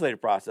the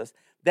legislative process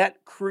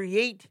that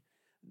create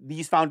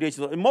these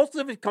foundations. And most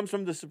of it comes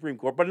from the Supreme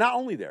Court, but not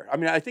only there. I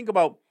mean, I think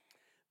about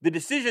the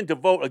decision to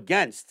vote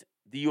against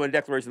the UN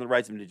Declaration on the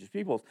Rights of Indigenous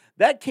Peoples.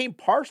 That came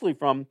partially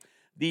from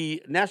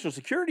the national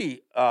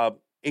security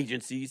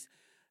agencies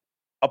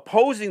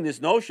opposing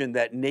this notion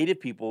that Native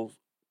people's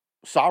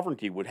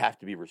sovereignty would have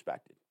to be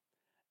respected.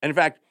 And in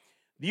fact,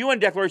 the UN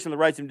Declaration on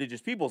the Rights of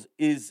Indigenous Peoples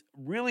is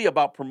really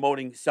about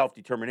promoting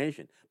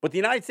self-determination. But the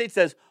United States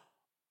says,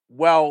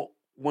 well,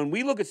 when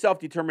we look at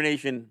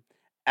self-determination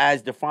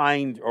as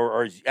defined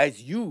or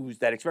as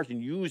used, that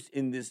expression used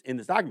in this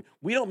document,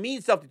 we don't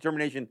mean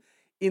self-determination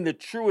in the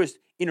truest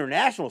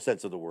international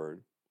sense of the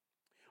word.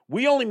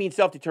 We only mean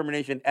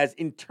self-determination as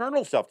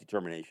internal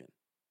self-determination.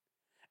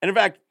 And in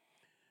fact,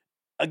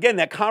 again,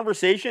 that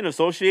conversation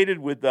associated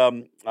with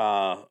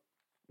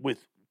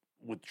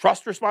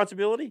trust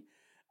responsibility,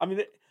 I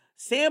mean,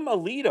 Sam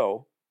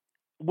Alito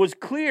was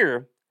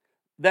clear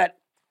that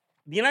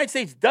the United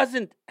States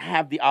doesn't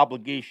have the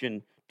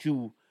obligation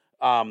to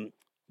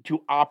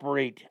to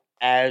operate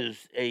as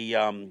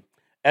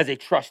a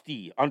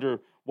trustee under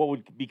what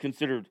would be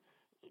considered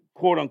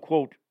quote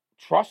unquote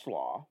trust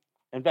law.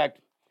 In fact,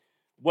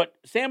 what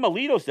Sam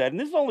Alito said, and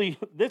this only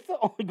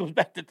goes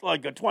back to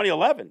like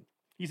 2011.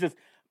 He says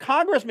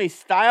Congress may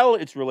style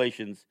its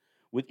relations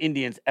with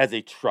Indians as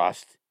a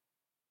trust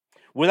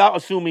without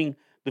assuming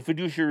the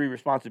fiduciary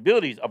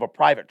responsibilities of a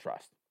private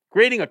trust,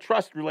 creating a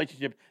trust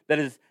relationship that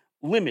is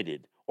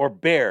limited or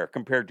bare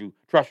compared to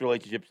trust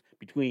relationships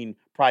between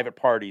private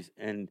parties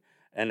and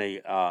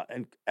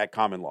at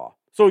common law.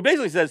 So he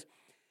basically says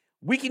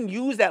we can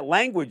use that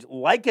language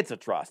like it's a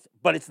trust,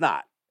 but it's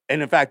not.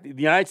 And in fact,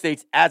 the United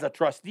States, as a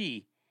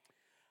trustee,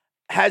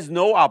 has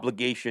no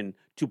obligation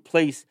to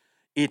place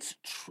its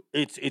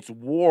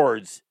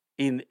wards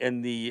in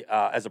the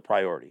as a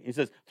priority. He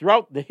says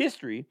throughout the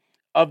history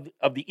of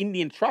the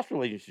Indian trust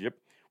relationship,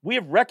 we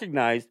have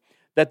recognized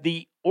that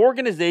the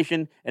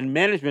organization and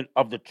management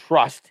of the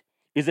trust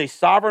is a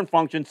sovereign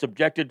function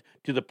subjected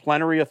to the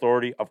plenary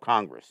authority of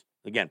Congress.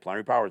 Again,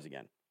 plenary powers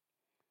again.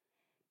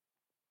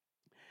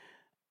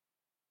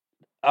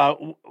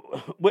 And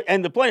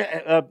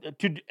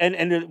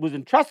it was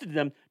entrusted to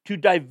them to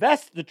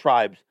divest the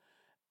tribes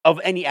of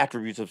any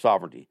attributes of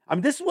sovereignty. I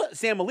mean, this is what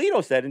Sam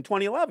Alito said in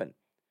 2011,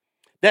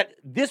 that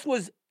this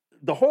was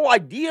the whole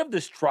idea of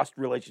this trust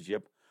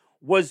relationship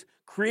was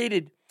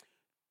created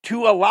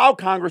to allow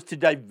Congress to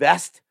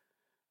divest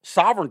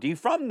sovereignty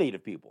from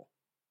Native people.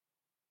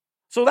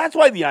 So that's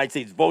why the United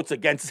States votes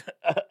against,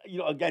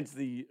 against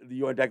the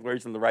UN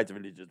Declaration on the Rights of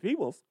Indigenous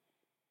Peoples.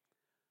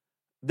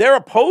 They're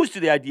opposed to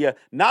the idea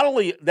not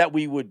only that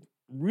we would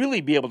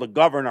really be able to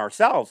govern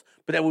ourselves,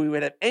 but that we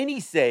would have any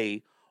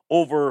say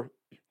over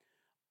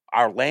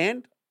our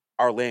land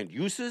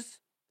uses,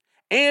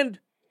 and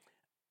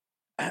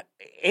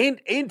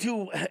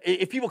into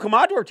if people come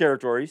onto our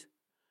territories,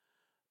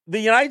 the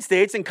United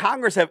States and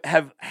Congress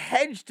have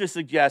hedged to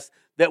suggest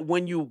that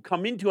when you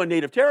come into a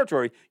native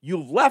territory,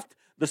 you've left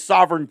the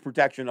sovereign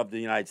protection of the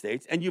United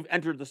States and you've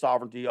entered the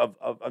sovereignty of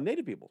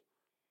Native people.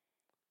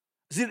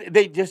 See,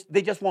 they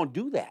just won't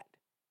do that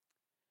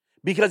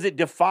because it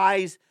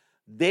defies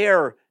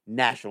their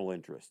national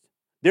interest.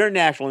 Their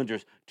national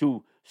interest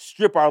to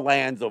strip our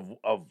lands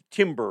of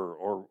timber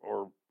or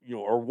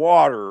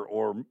water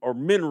or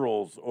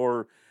minerals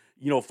or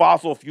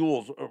fossil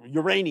fuels or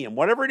uranium,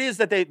 whatever it is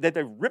that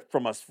they ripped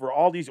from us for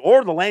all these,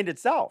 or the land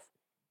itself.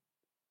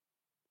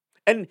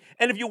 And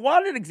if you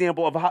want an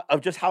example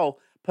of just how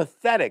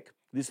pathetic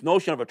this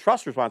notion of a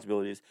trust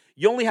responsibility is,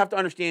 you only have to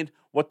understand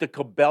what the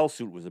Cabell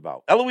suit was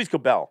about. Eloise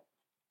Cabell,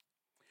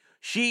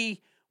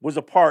 she was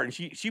a part, and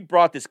she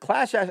brought this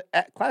class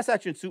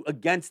action suit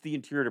against the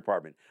Interior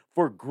Department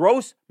for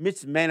gross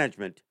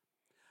mismanagement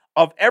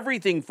of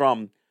everything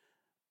from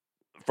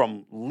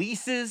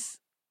leases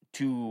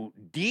to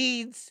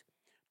deeds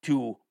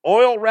to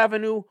oil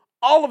revenue,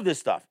 all of this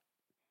stuff.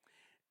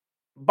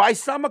 By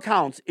some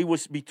accounts, it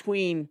was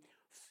between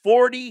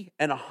 $40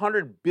 and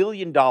 $100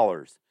 billion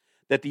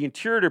that the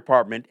Interior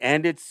Department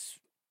and its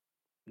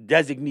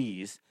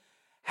designees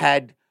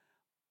had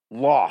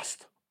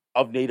lost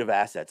of native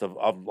assets,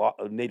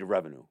 of native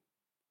revenue.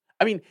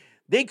 I mean,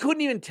 they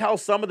couldn't even tell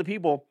some of the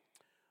people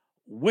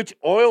which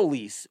oil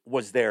lease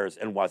was theirs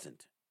and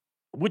wasn't,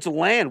 which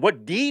land,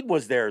 what deed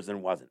was theirs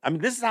and wasn't. I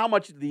mean, this is how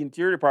much the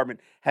Interior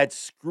Department had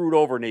screwed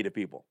over Native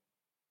people.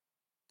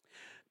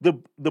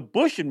 The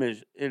Bush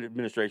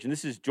administration,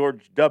 this is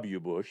George W.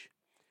 Bush,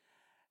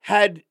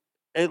 had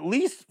at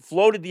least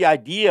floated the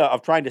idea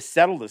of trying to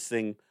settle this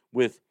thing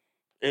with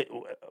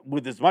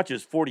as much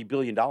as $40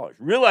 billion,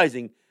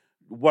 realizing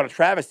what a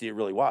travesty it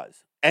really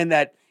was, and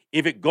that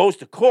if it goes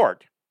to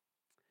court,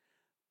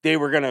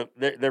 they're gonna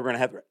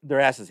have their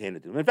asses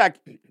handed to them. In fact,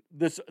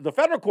 the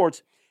federal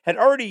courts had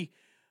already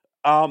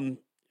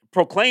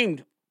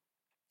proclaimed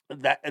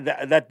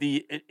that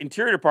the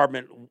Interior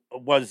Department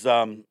was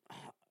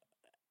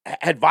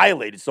had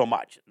violated so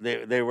much.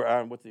 They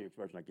were what's the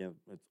expression? I can't.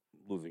 It's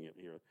losing it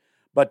here.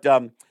 But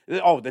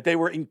that they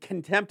were in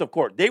contempt of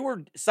court. They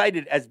were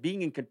cited as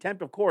being in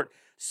contempt of court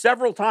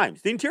several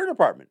times. The Interior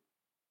Department.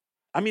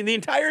 I mean, the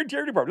entire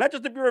Interior Department, not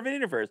just the Bureau of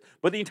Indian Affairs,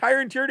 but the entire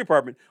Interior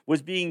Department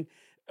was being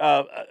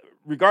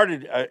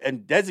regarded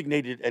and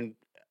designated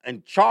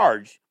and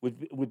charged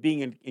with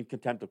being in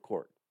contempt of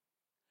court.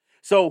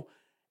 So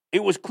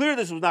it was clear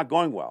this was not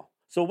going well.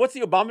 So what's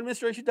the Obama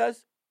administration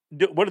does?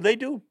 What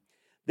do?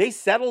 They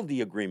settled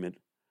the agreement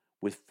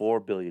with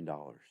 $4 billion.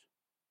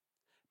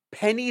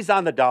 Pennies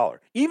on the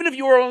dollar. Even if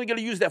you were only going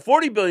to use that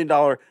 $40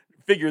 billion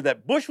figure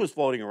that Bush was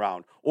floating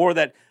around, or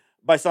that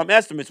by some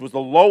estimates was the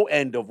low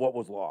end of what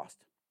was lost,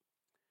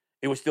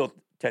 it was still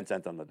 10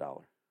 cents on the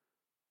dollar.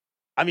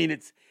 I mean,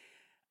 it's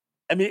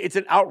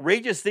an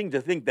outrageous thing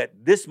to think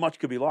that this much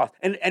could be lost.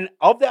 And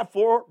of that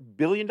 $4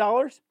 billion,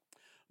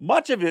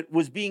 much of it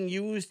was being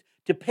used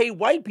to pay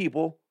white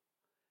people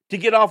to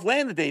get off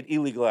land that they'd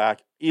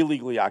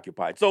illegally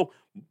occupied. So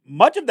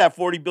much of that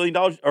 $40 billion,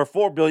 or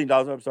 $4 billion,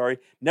 I'm sorry,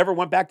 never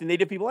went back to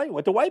Native people anyway. It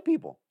went to white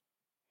people.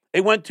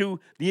 It went to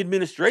the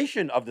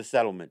administration of the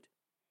settlement.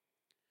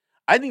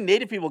 I think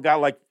Native people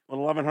got like an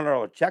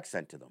 $1,100 check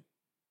sent to them.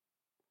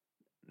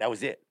 That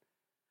was it.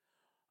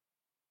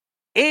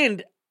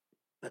 And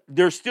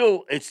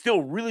it's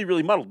still really,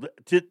 really muddled.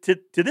 To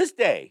this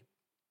day,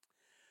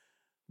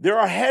 there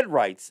are head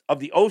rights of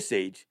the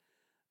Osage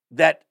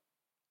that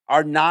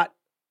are not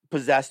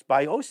possessed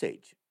by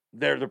Osage.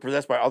 They're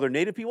possessed by other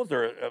Native peoples.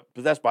 They're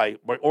possessed by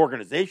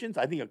organizations.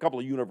 I think a couple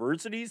of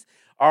universities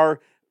are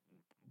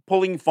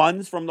pulling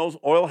funds from those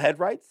oil head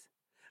rights.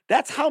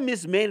 That's how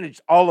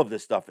mismanaged all of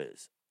this stuff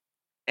is.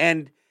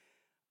 And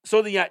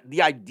so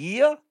the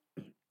idea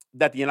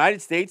that the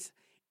United States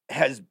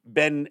has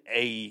been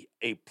a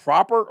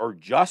proper or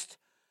just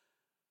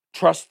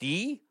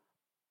trustee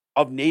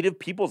of Native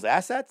people's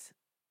assets,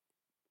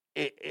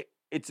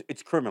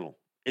 it's criminal.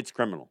 It's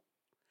criminal.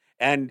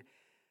 And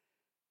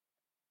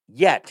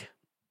yet,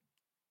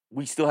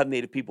 we still have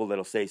Native people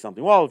that'll say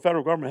something, well, the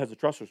federal government has a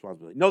trust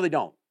responsibility. No, they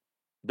don't.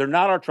 They're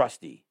not our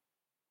trustee.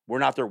 We're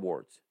not their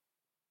wards.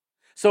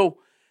 So,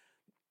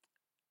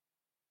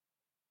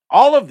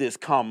 all of this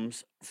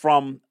comes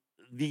from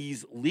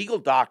these legal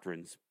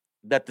doctrines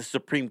that the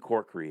Supreme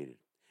Court created.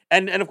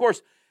 And of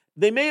course,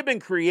 they may have been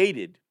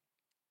created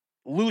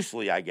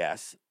loosely, I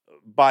guess,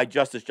 by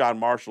Justice John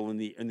Marshall in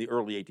the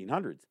early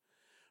 1800s.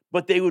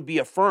 But they would be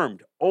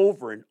affirmed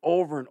over and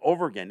over and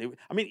over again.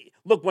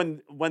 Look,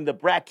 when the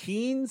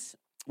Brackeens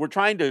were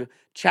trying to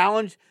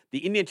challenge the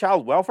Indian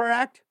Child Welfare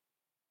Act,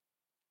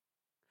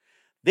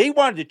 they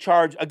wanted to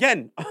charge,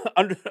 again,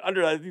 under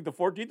I think the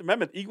 14th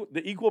Amendment,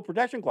 the Equal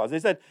Protection Clause. They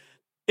said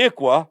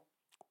ICWA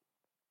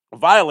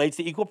violates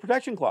the Equal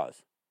Protection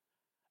Clause.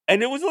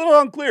 And it was a little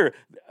unclear.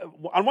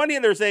 On one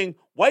hand, they're saying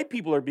white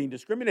people are being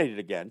discriminated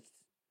against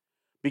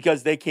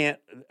because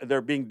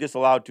they're being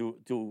disallowed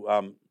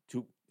to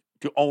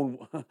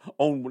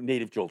own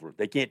Native children.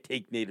 They can't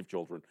take Native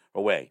children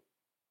away.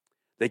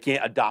 They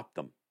can't adopt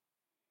them.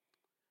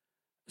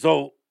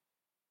 So,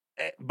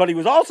 but he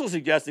was also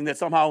suggesting that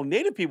somehow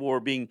Native people were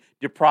being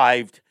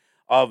deprived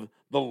of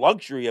the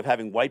luxury of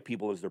having white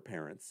people as their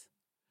parents,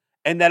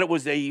 and that it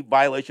was a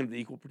violation of the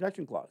Equal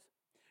Protection Clause.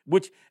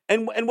 Which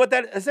and what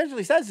that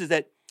essentially says is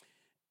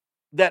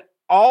that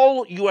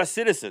all U.S.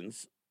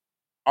 citizens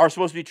are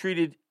supposed to be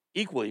treated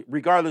equally,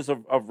 regardless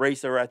of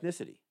race or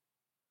ethnicity.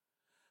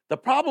 The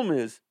problem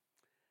is,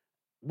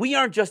 we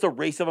aren't just a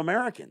race of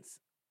Americans.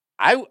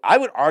 I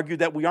would argue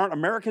that we aren't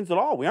Americans at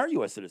all. We aren't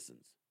U.S.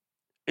 citizens,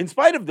 in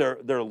spite of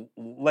their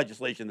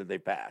legislation that they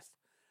passed,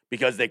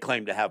 because they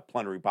claim to have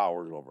plenary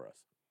powers over us.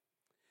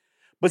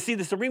 But see,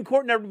 the Supreme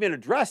Court never even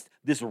addressed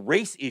this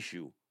race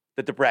issue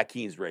that the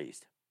Brackeens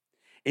raised.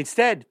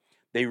 Instead,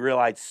 they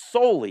relied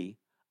solely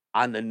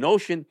on the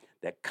notion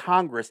that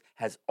Congress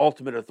has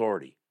ultimate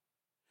authority.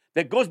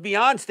 That goes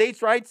beyond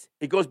states' rights.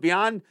 It goes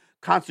beyond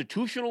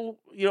constitutional,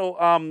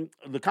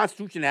 the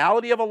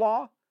constitutionality of a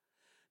law.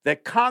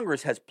 That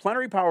Congress has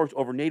plenary powers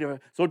over Native.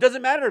 So it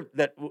doesn't matter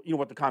that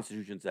what the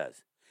Constitution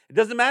says. It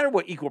doesn't matter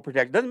what equal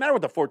protection. It doesn't matter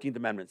what the 14th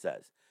Amendment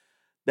says.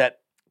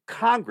 That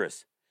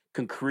Congress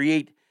can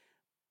create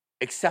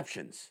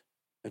exceptions.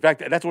 In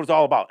fact, that's what it's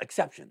all about,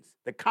 exceptions.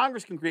 That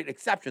Congress can create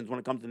exceptions when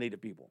it comes to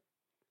Native people.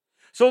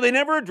 So they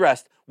never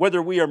addressed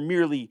whether we are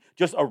merely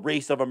just a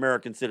race of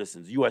American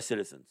citizens, U.S.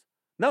 citizens.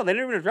 No, they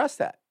never even addressed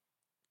that.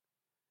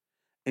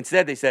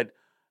 Instead, they said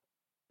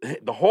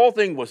the whole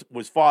thing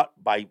was fought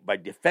by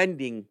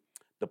defending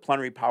the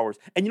plenary powers.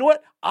 And you know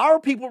what? Our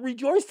people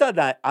rejoiced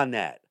on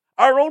that.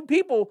 Our own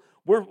people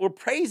were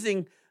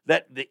praising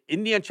that the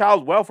Indian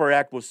Child Welfare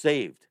Act was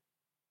saved.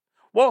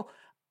 Well,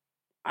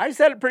 I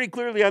said it pretty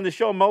clearly on the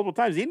show multiple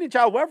times. The Indian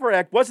Child Welfare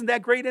Act wasn't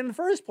that great in the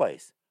first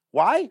place.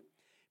 Why?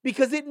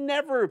 Because it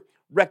never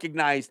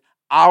recognized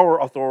our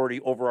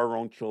authority over our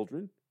own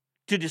children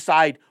to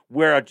decide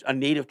where a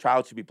Native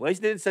child should be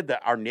placed. It said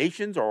that our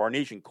nations or our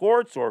nation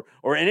courts or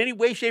in any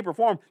way, shape, or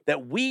form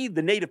that we,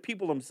 the Native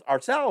people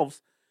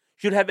ourselves,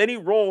 should have any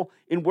role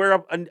in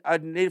where a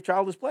Native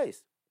child is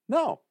placed.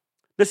 No.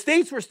 The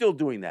states were still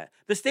doing that.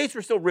 The states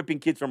were still ripping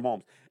kids from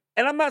homes.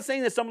 And I'm not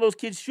saying that some of those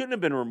kids shouldn't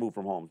have been removed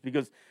from homes,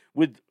 because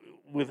with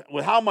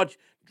how much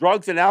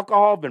drugs and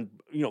alcohol have been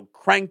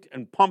cranked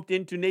and pumped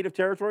into Native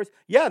territories,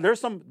 yeah, there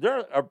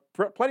are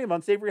plenty of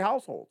unsavory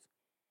households.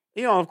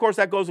 Of course,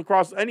 that goes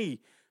across any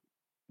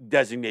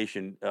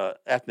designation,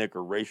 ethnic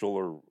or racial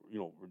or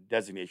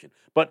designation.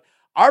 But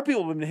our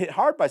people have been hit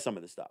hard by some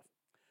of this stuff.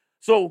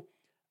 So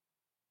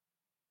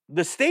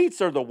the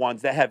states are the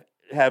ones that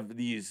have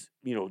these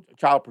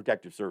child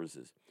protective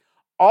services.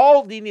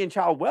 All the Indian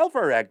Child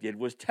Welfare Act did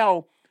was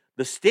tell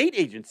the state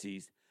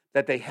agencies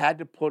that they had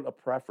to put a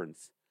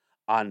preference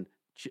on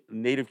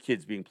Native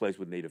kids being placed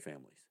with Native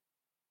families.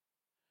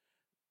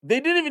 They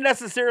didn't even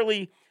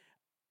necessarily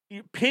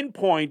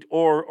pinpoint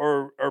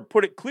or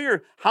put it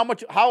clear how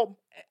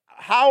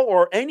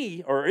or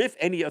if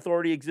any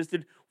authority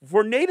existed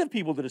for Native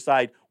people to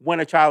decide when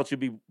a child should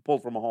be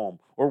pulled from a home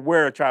or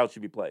where a child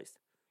should be placed.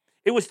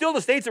 It was still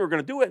the states that were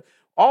going to do it.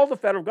 All the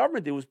federal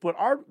government did was put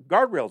our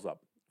guardrails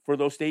up for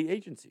those state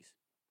agencies.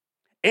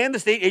 And the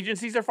state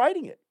agencies are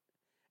fighting it.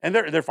 And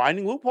they're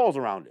finding loopholes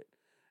around it.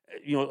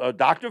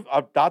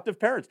 adoptive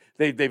parents.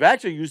 They've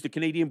actually used the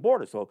Canadian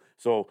border.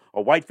 So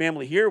a white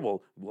family here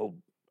will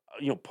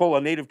pull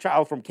a native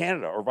child from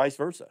Canada or vice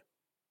versa.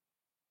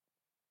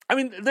 I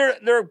mean, there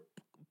are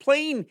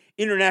plain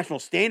international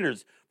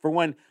standards for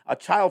when a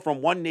child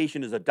from one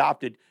nation is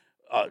adopted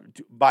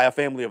by a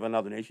family of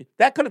another nation.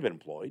 That could have been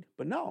employed,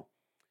 but no.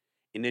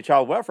 In the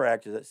Child Welfare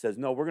Act, it says,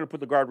 no, we're going to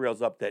put the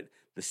guardrails up that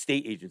the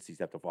state agencies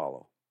have to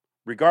follow,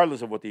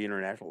 regardless of what the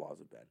international laws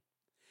have been.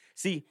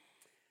 See,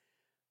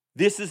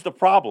 this is the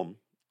problem.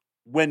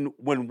 When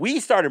we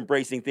start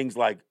embracing things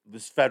like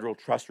this federal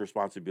trust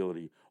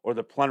responsibility or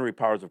the plenary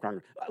powers of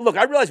Congress. Look,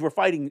 I realize we're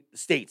fighting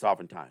states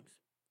oftentimes.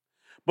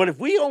 But if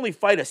we only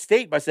fight a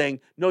state by saying,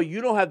 no,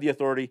 you don't have the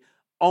authority,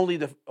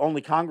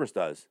 only Congress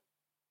does,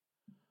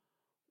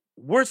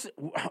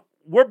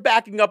 we're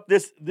backing up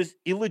this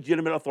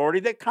illegitimate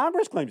authority that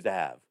Congress claims to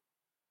have.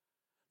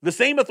 The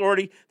same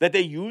authority that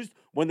they used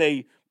when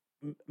they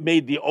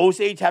made the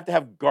Osage have to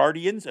have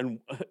guardians and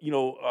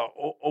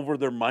over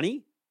their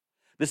money.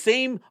 The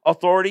same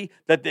authority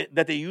that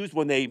they used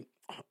when they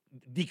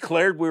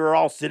declared we were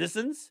all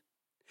citizens.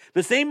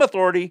 The same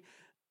authority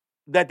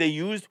that they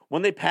used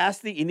when they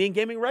passed the Indian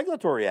Gaming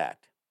Regulatory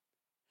Act.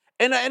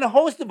 And a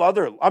host of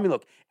other,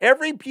 look,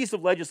 every piece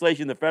of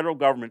legislation the federal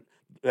government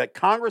that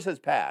Congress has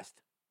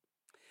passed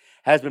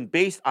has been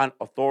based on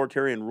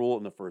authoritarian rule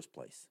in the first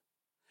place.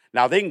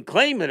 Now, they can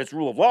claim that it's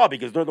rule of law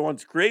because they're the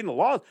ones creating the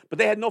laws, but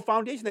they had no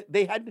foundation.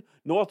 They had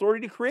no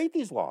authority to create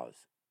these laws.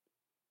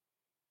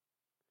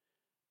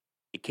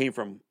 It came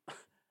from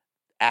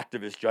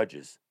activist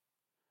judges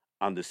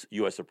on this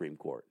U.S. Supreme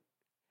Court.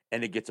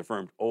 And it gets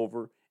affirmed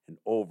over and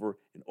over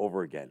and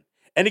over again.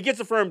 And it gets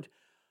affirmed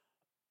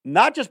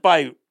not just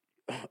by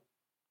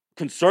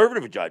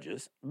conservative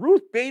judges.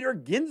 Ruth Bader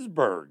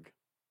Ginsburg,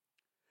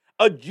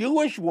 a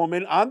Jewish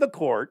woman on the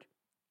court,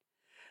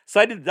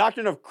 cited the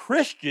doctrine of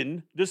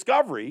Christian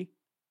discovery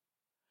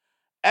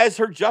as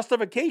her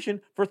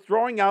justification for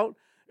throwing out,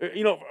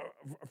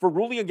 for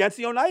ruling against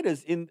the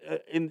Oneidas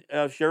in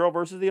Sherrill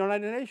versus the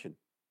Oneida Nation.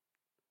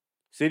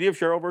 City of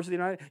Sherrill versus the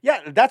Oneida. Yeah,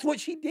 that's what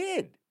she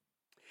did.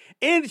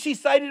 And she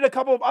cited a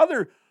couple of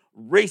other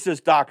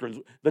racist doctrines.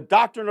 The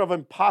doctrine of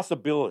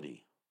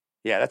impossibility.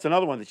 Yeah, that's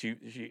another one that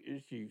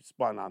she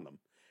spun on them.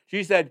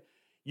 She said,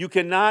 you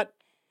cannot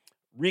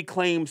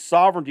reclaim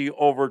sovereignty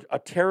over a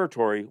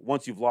territory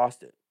once you've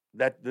lost it.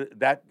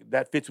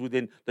 That fits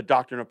within the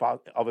doctrine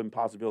of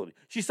impossibility.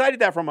 She cited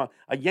that from a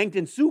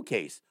Yankton Sioux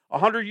case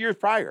 100 years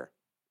prior.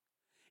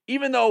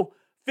 Even though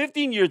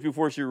 15 years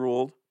before she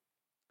ruled,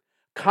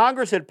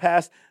 Congress had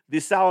passed the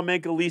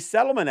Salamanca Lease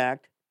Settlement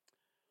Act,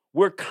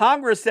 where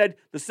Congress said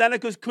the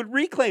Senecas could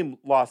reclaim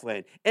lost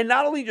land. And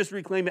not only just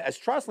reclaim it as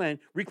trust land,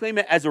 reclaim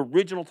it as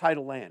original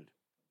title land.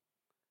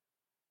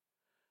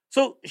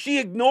 So she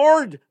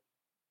ignored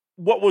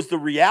what was the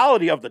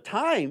reality of the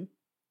time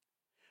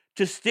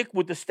to stick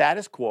with the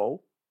status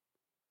quo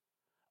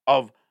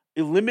of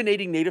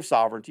eliminating native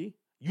sovereignty,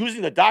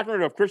 using the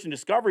doctrine of Christian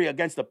discovery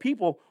against the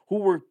people who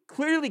were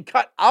clearly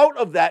cut out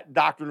of that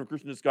doctrine of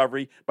Christian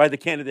discovery by the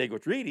Canandaigua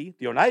Treaty,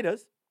 the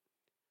Oneidas.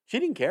 She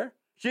didn't care.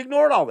 She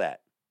ignored all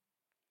that.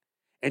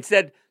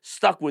 Instead,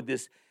 stuck with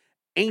this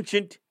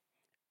ancient,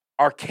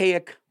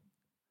 archaic,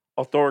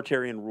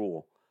 authoritarian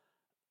rule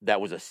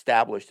that was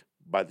established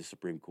by the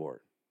Supreme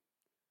Court.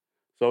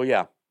 So,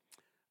 yeah.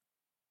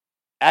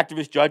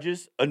 Activist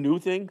judges, a new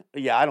thing?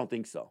 Yeah, I don't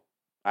think so.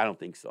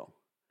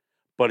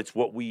 But it's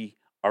what we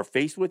are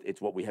faced with.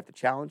 It's what we have to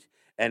challenge.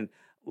 And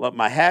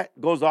my hat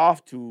goes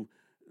off to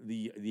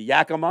the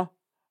Yakima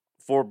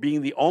for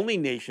being the only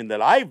nation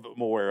that I'm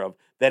aware of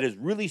that has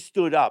really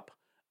stood up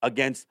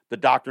against the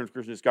doctrine of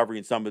Christian discovery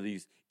and some of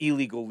these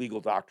illegal legal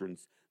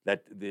doctrines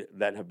that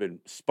have been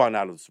spun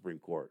out of the Supreme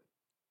Court.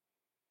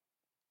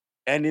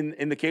 And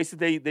in the case that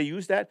they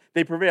used that,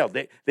 they prevailed.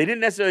 They didn't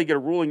necessarily get a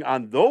ruling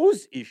on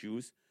those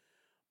issues,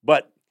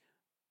 but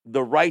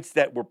the rights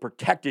that were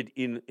protected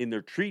in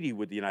their treaty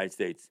with the United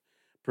States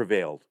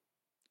prevailed.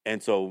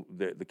 And so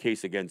the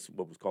case against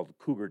what was called the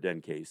Cougar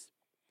Den case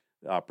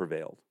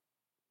prevailed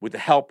with the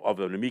help of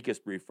an amicus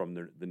brief from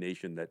the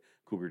nation that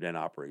Cougar Den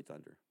operates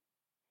under.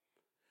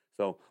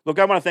 So, look,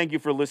 I want to thank you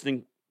for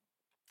listening.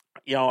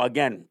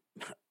 Again,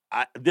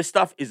 this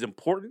stuff is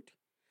important,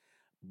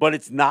 but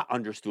it's not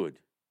understood.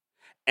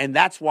 And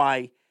that's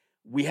why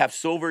we have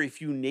so very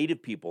few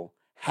Native people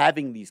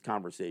having these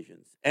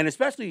conversations, and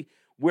especially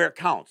where it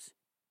counts.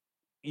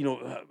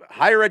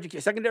 Higher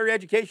education, secondary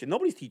education.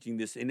 Nobody's teaching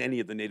this in any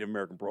of the Native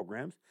American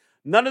programs.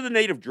 None of the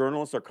Native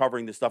journalists are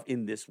covering this stuff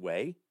in this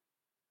way.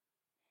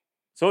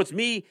 So it's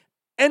me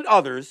and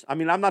others. I'm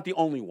not the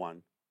only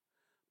one,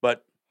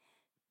 but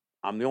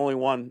I'm the only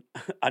one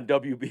on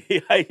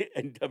WBI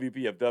and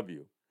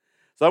WPFW.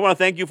 So I want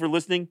to thank you for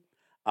listening.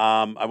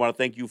 I want to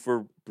thank you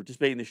for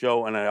participating in the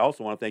show, and I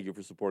also want to thank you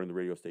for supporting the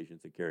radio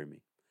stations that carry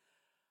me.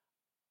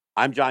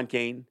 I'm John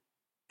Kane,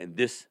 and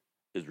this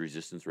is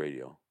Resistance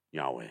Radio.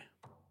 Yahweh.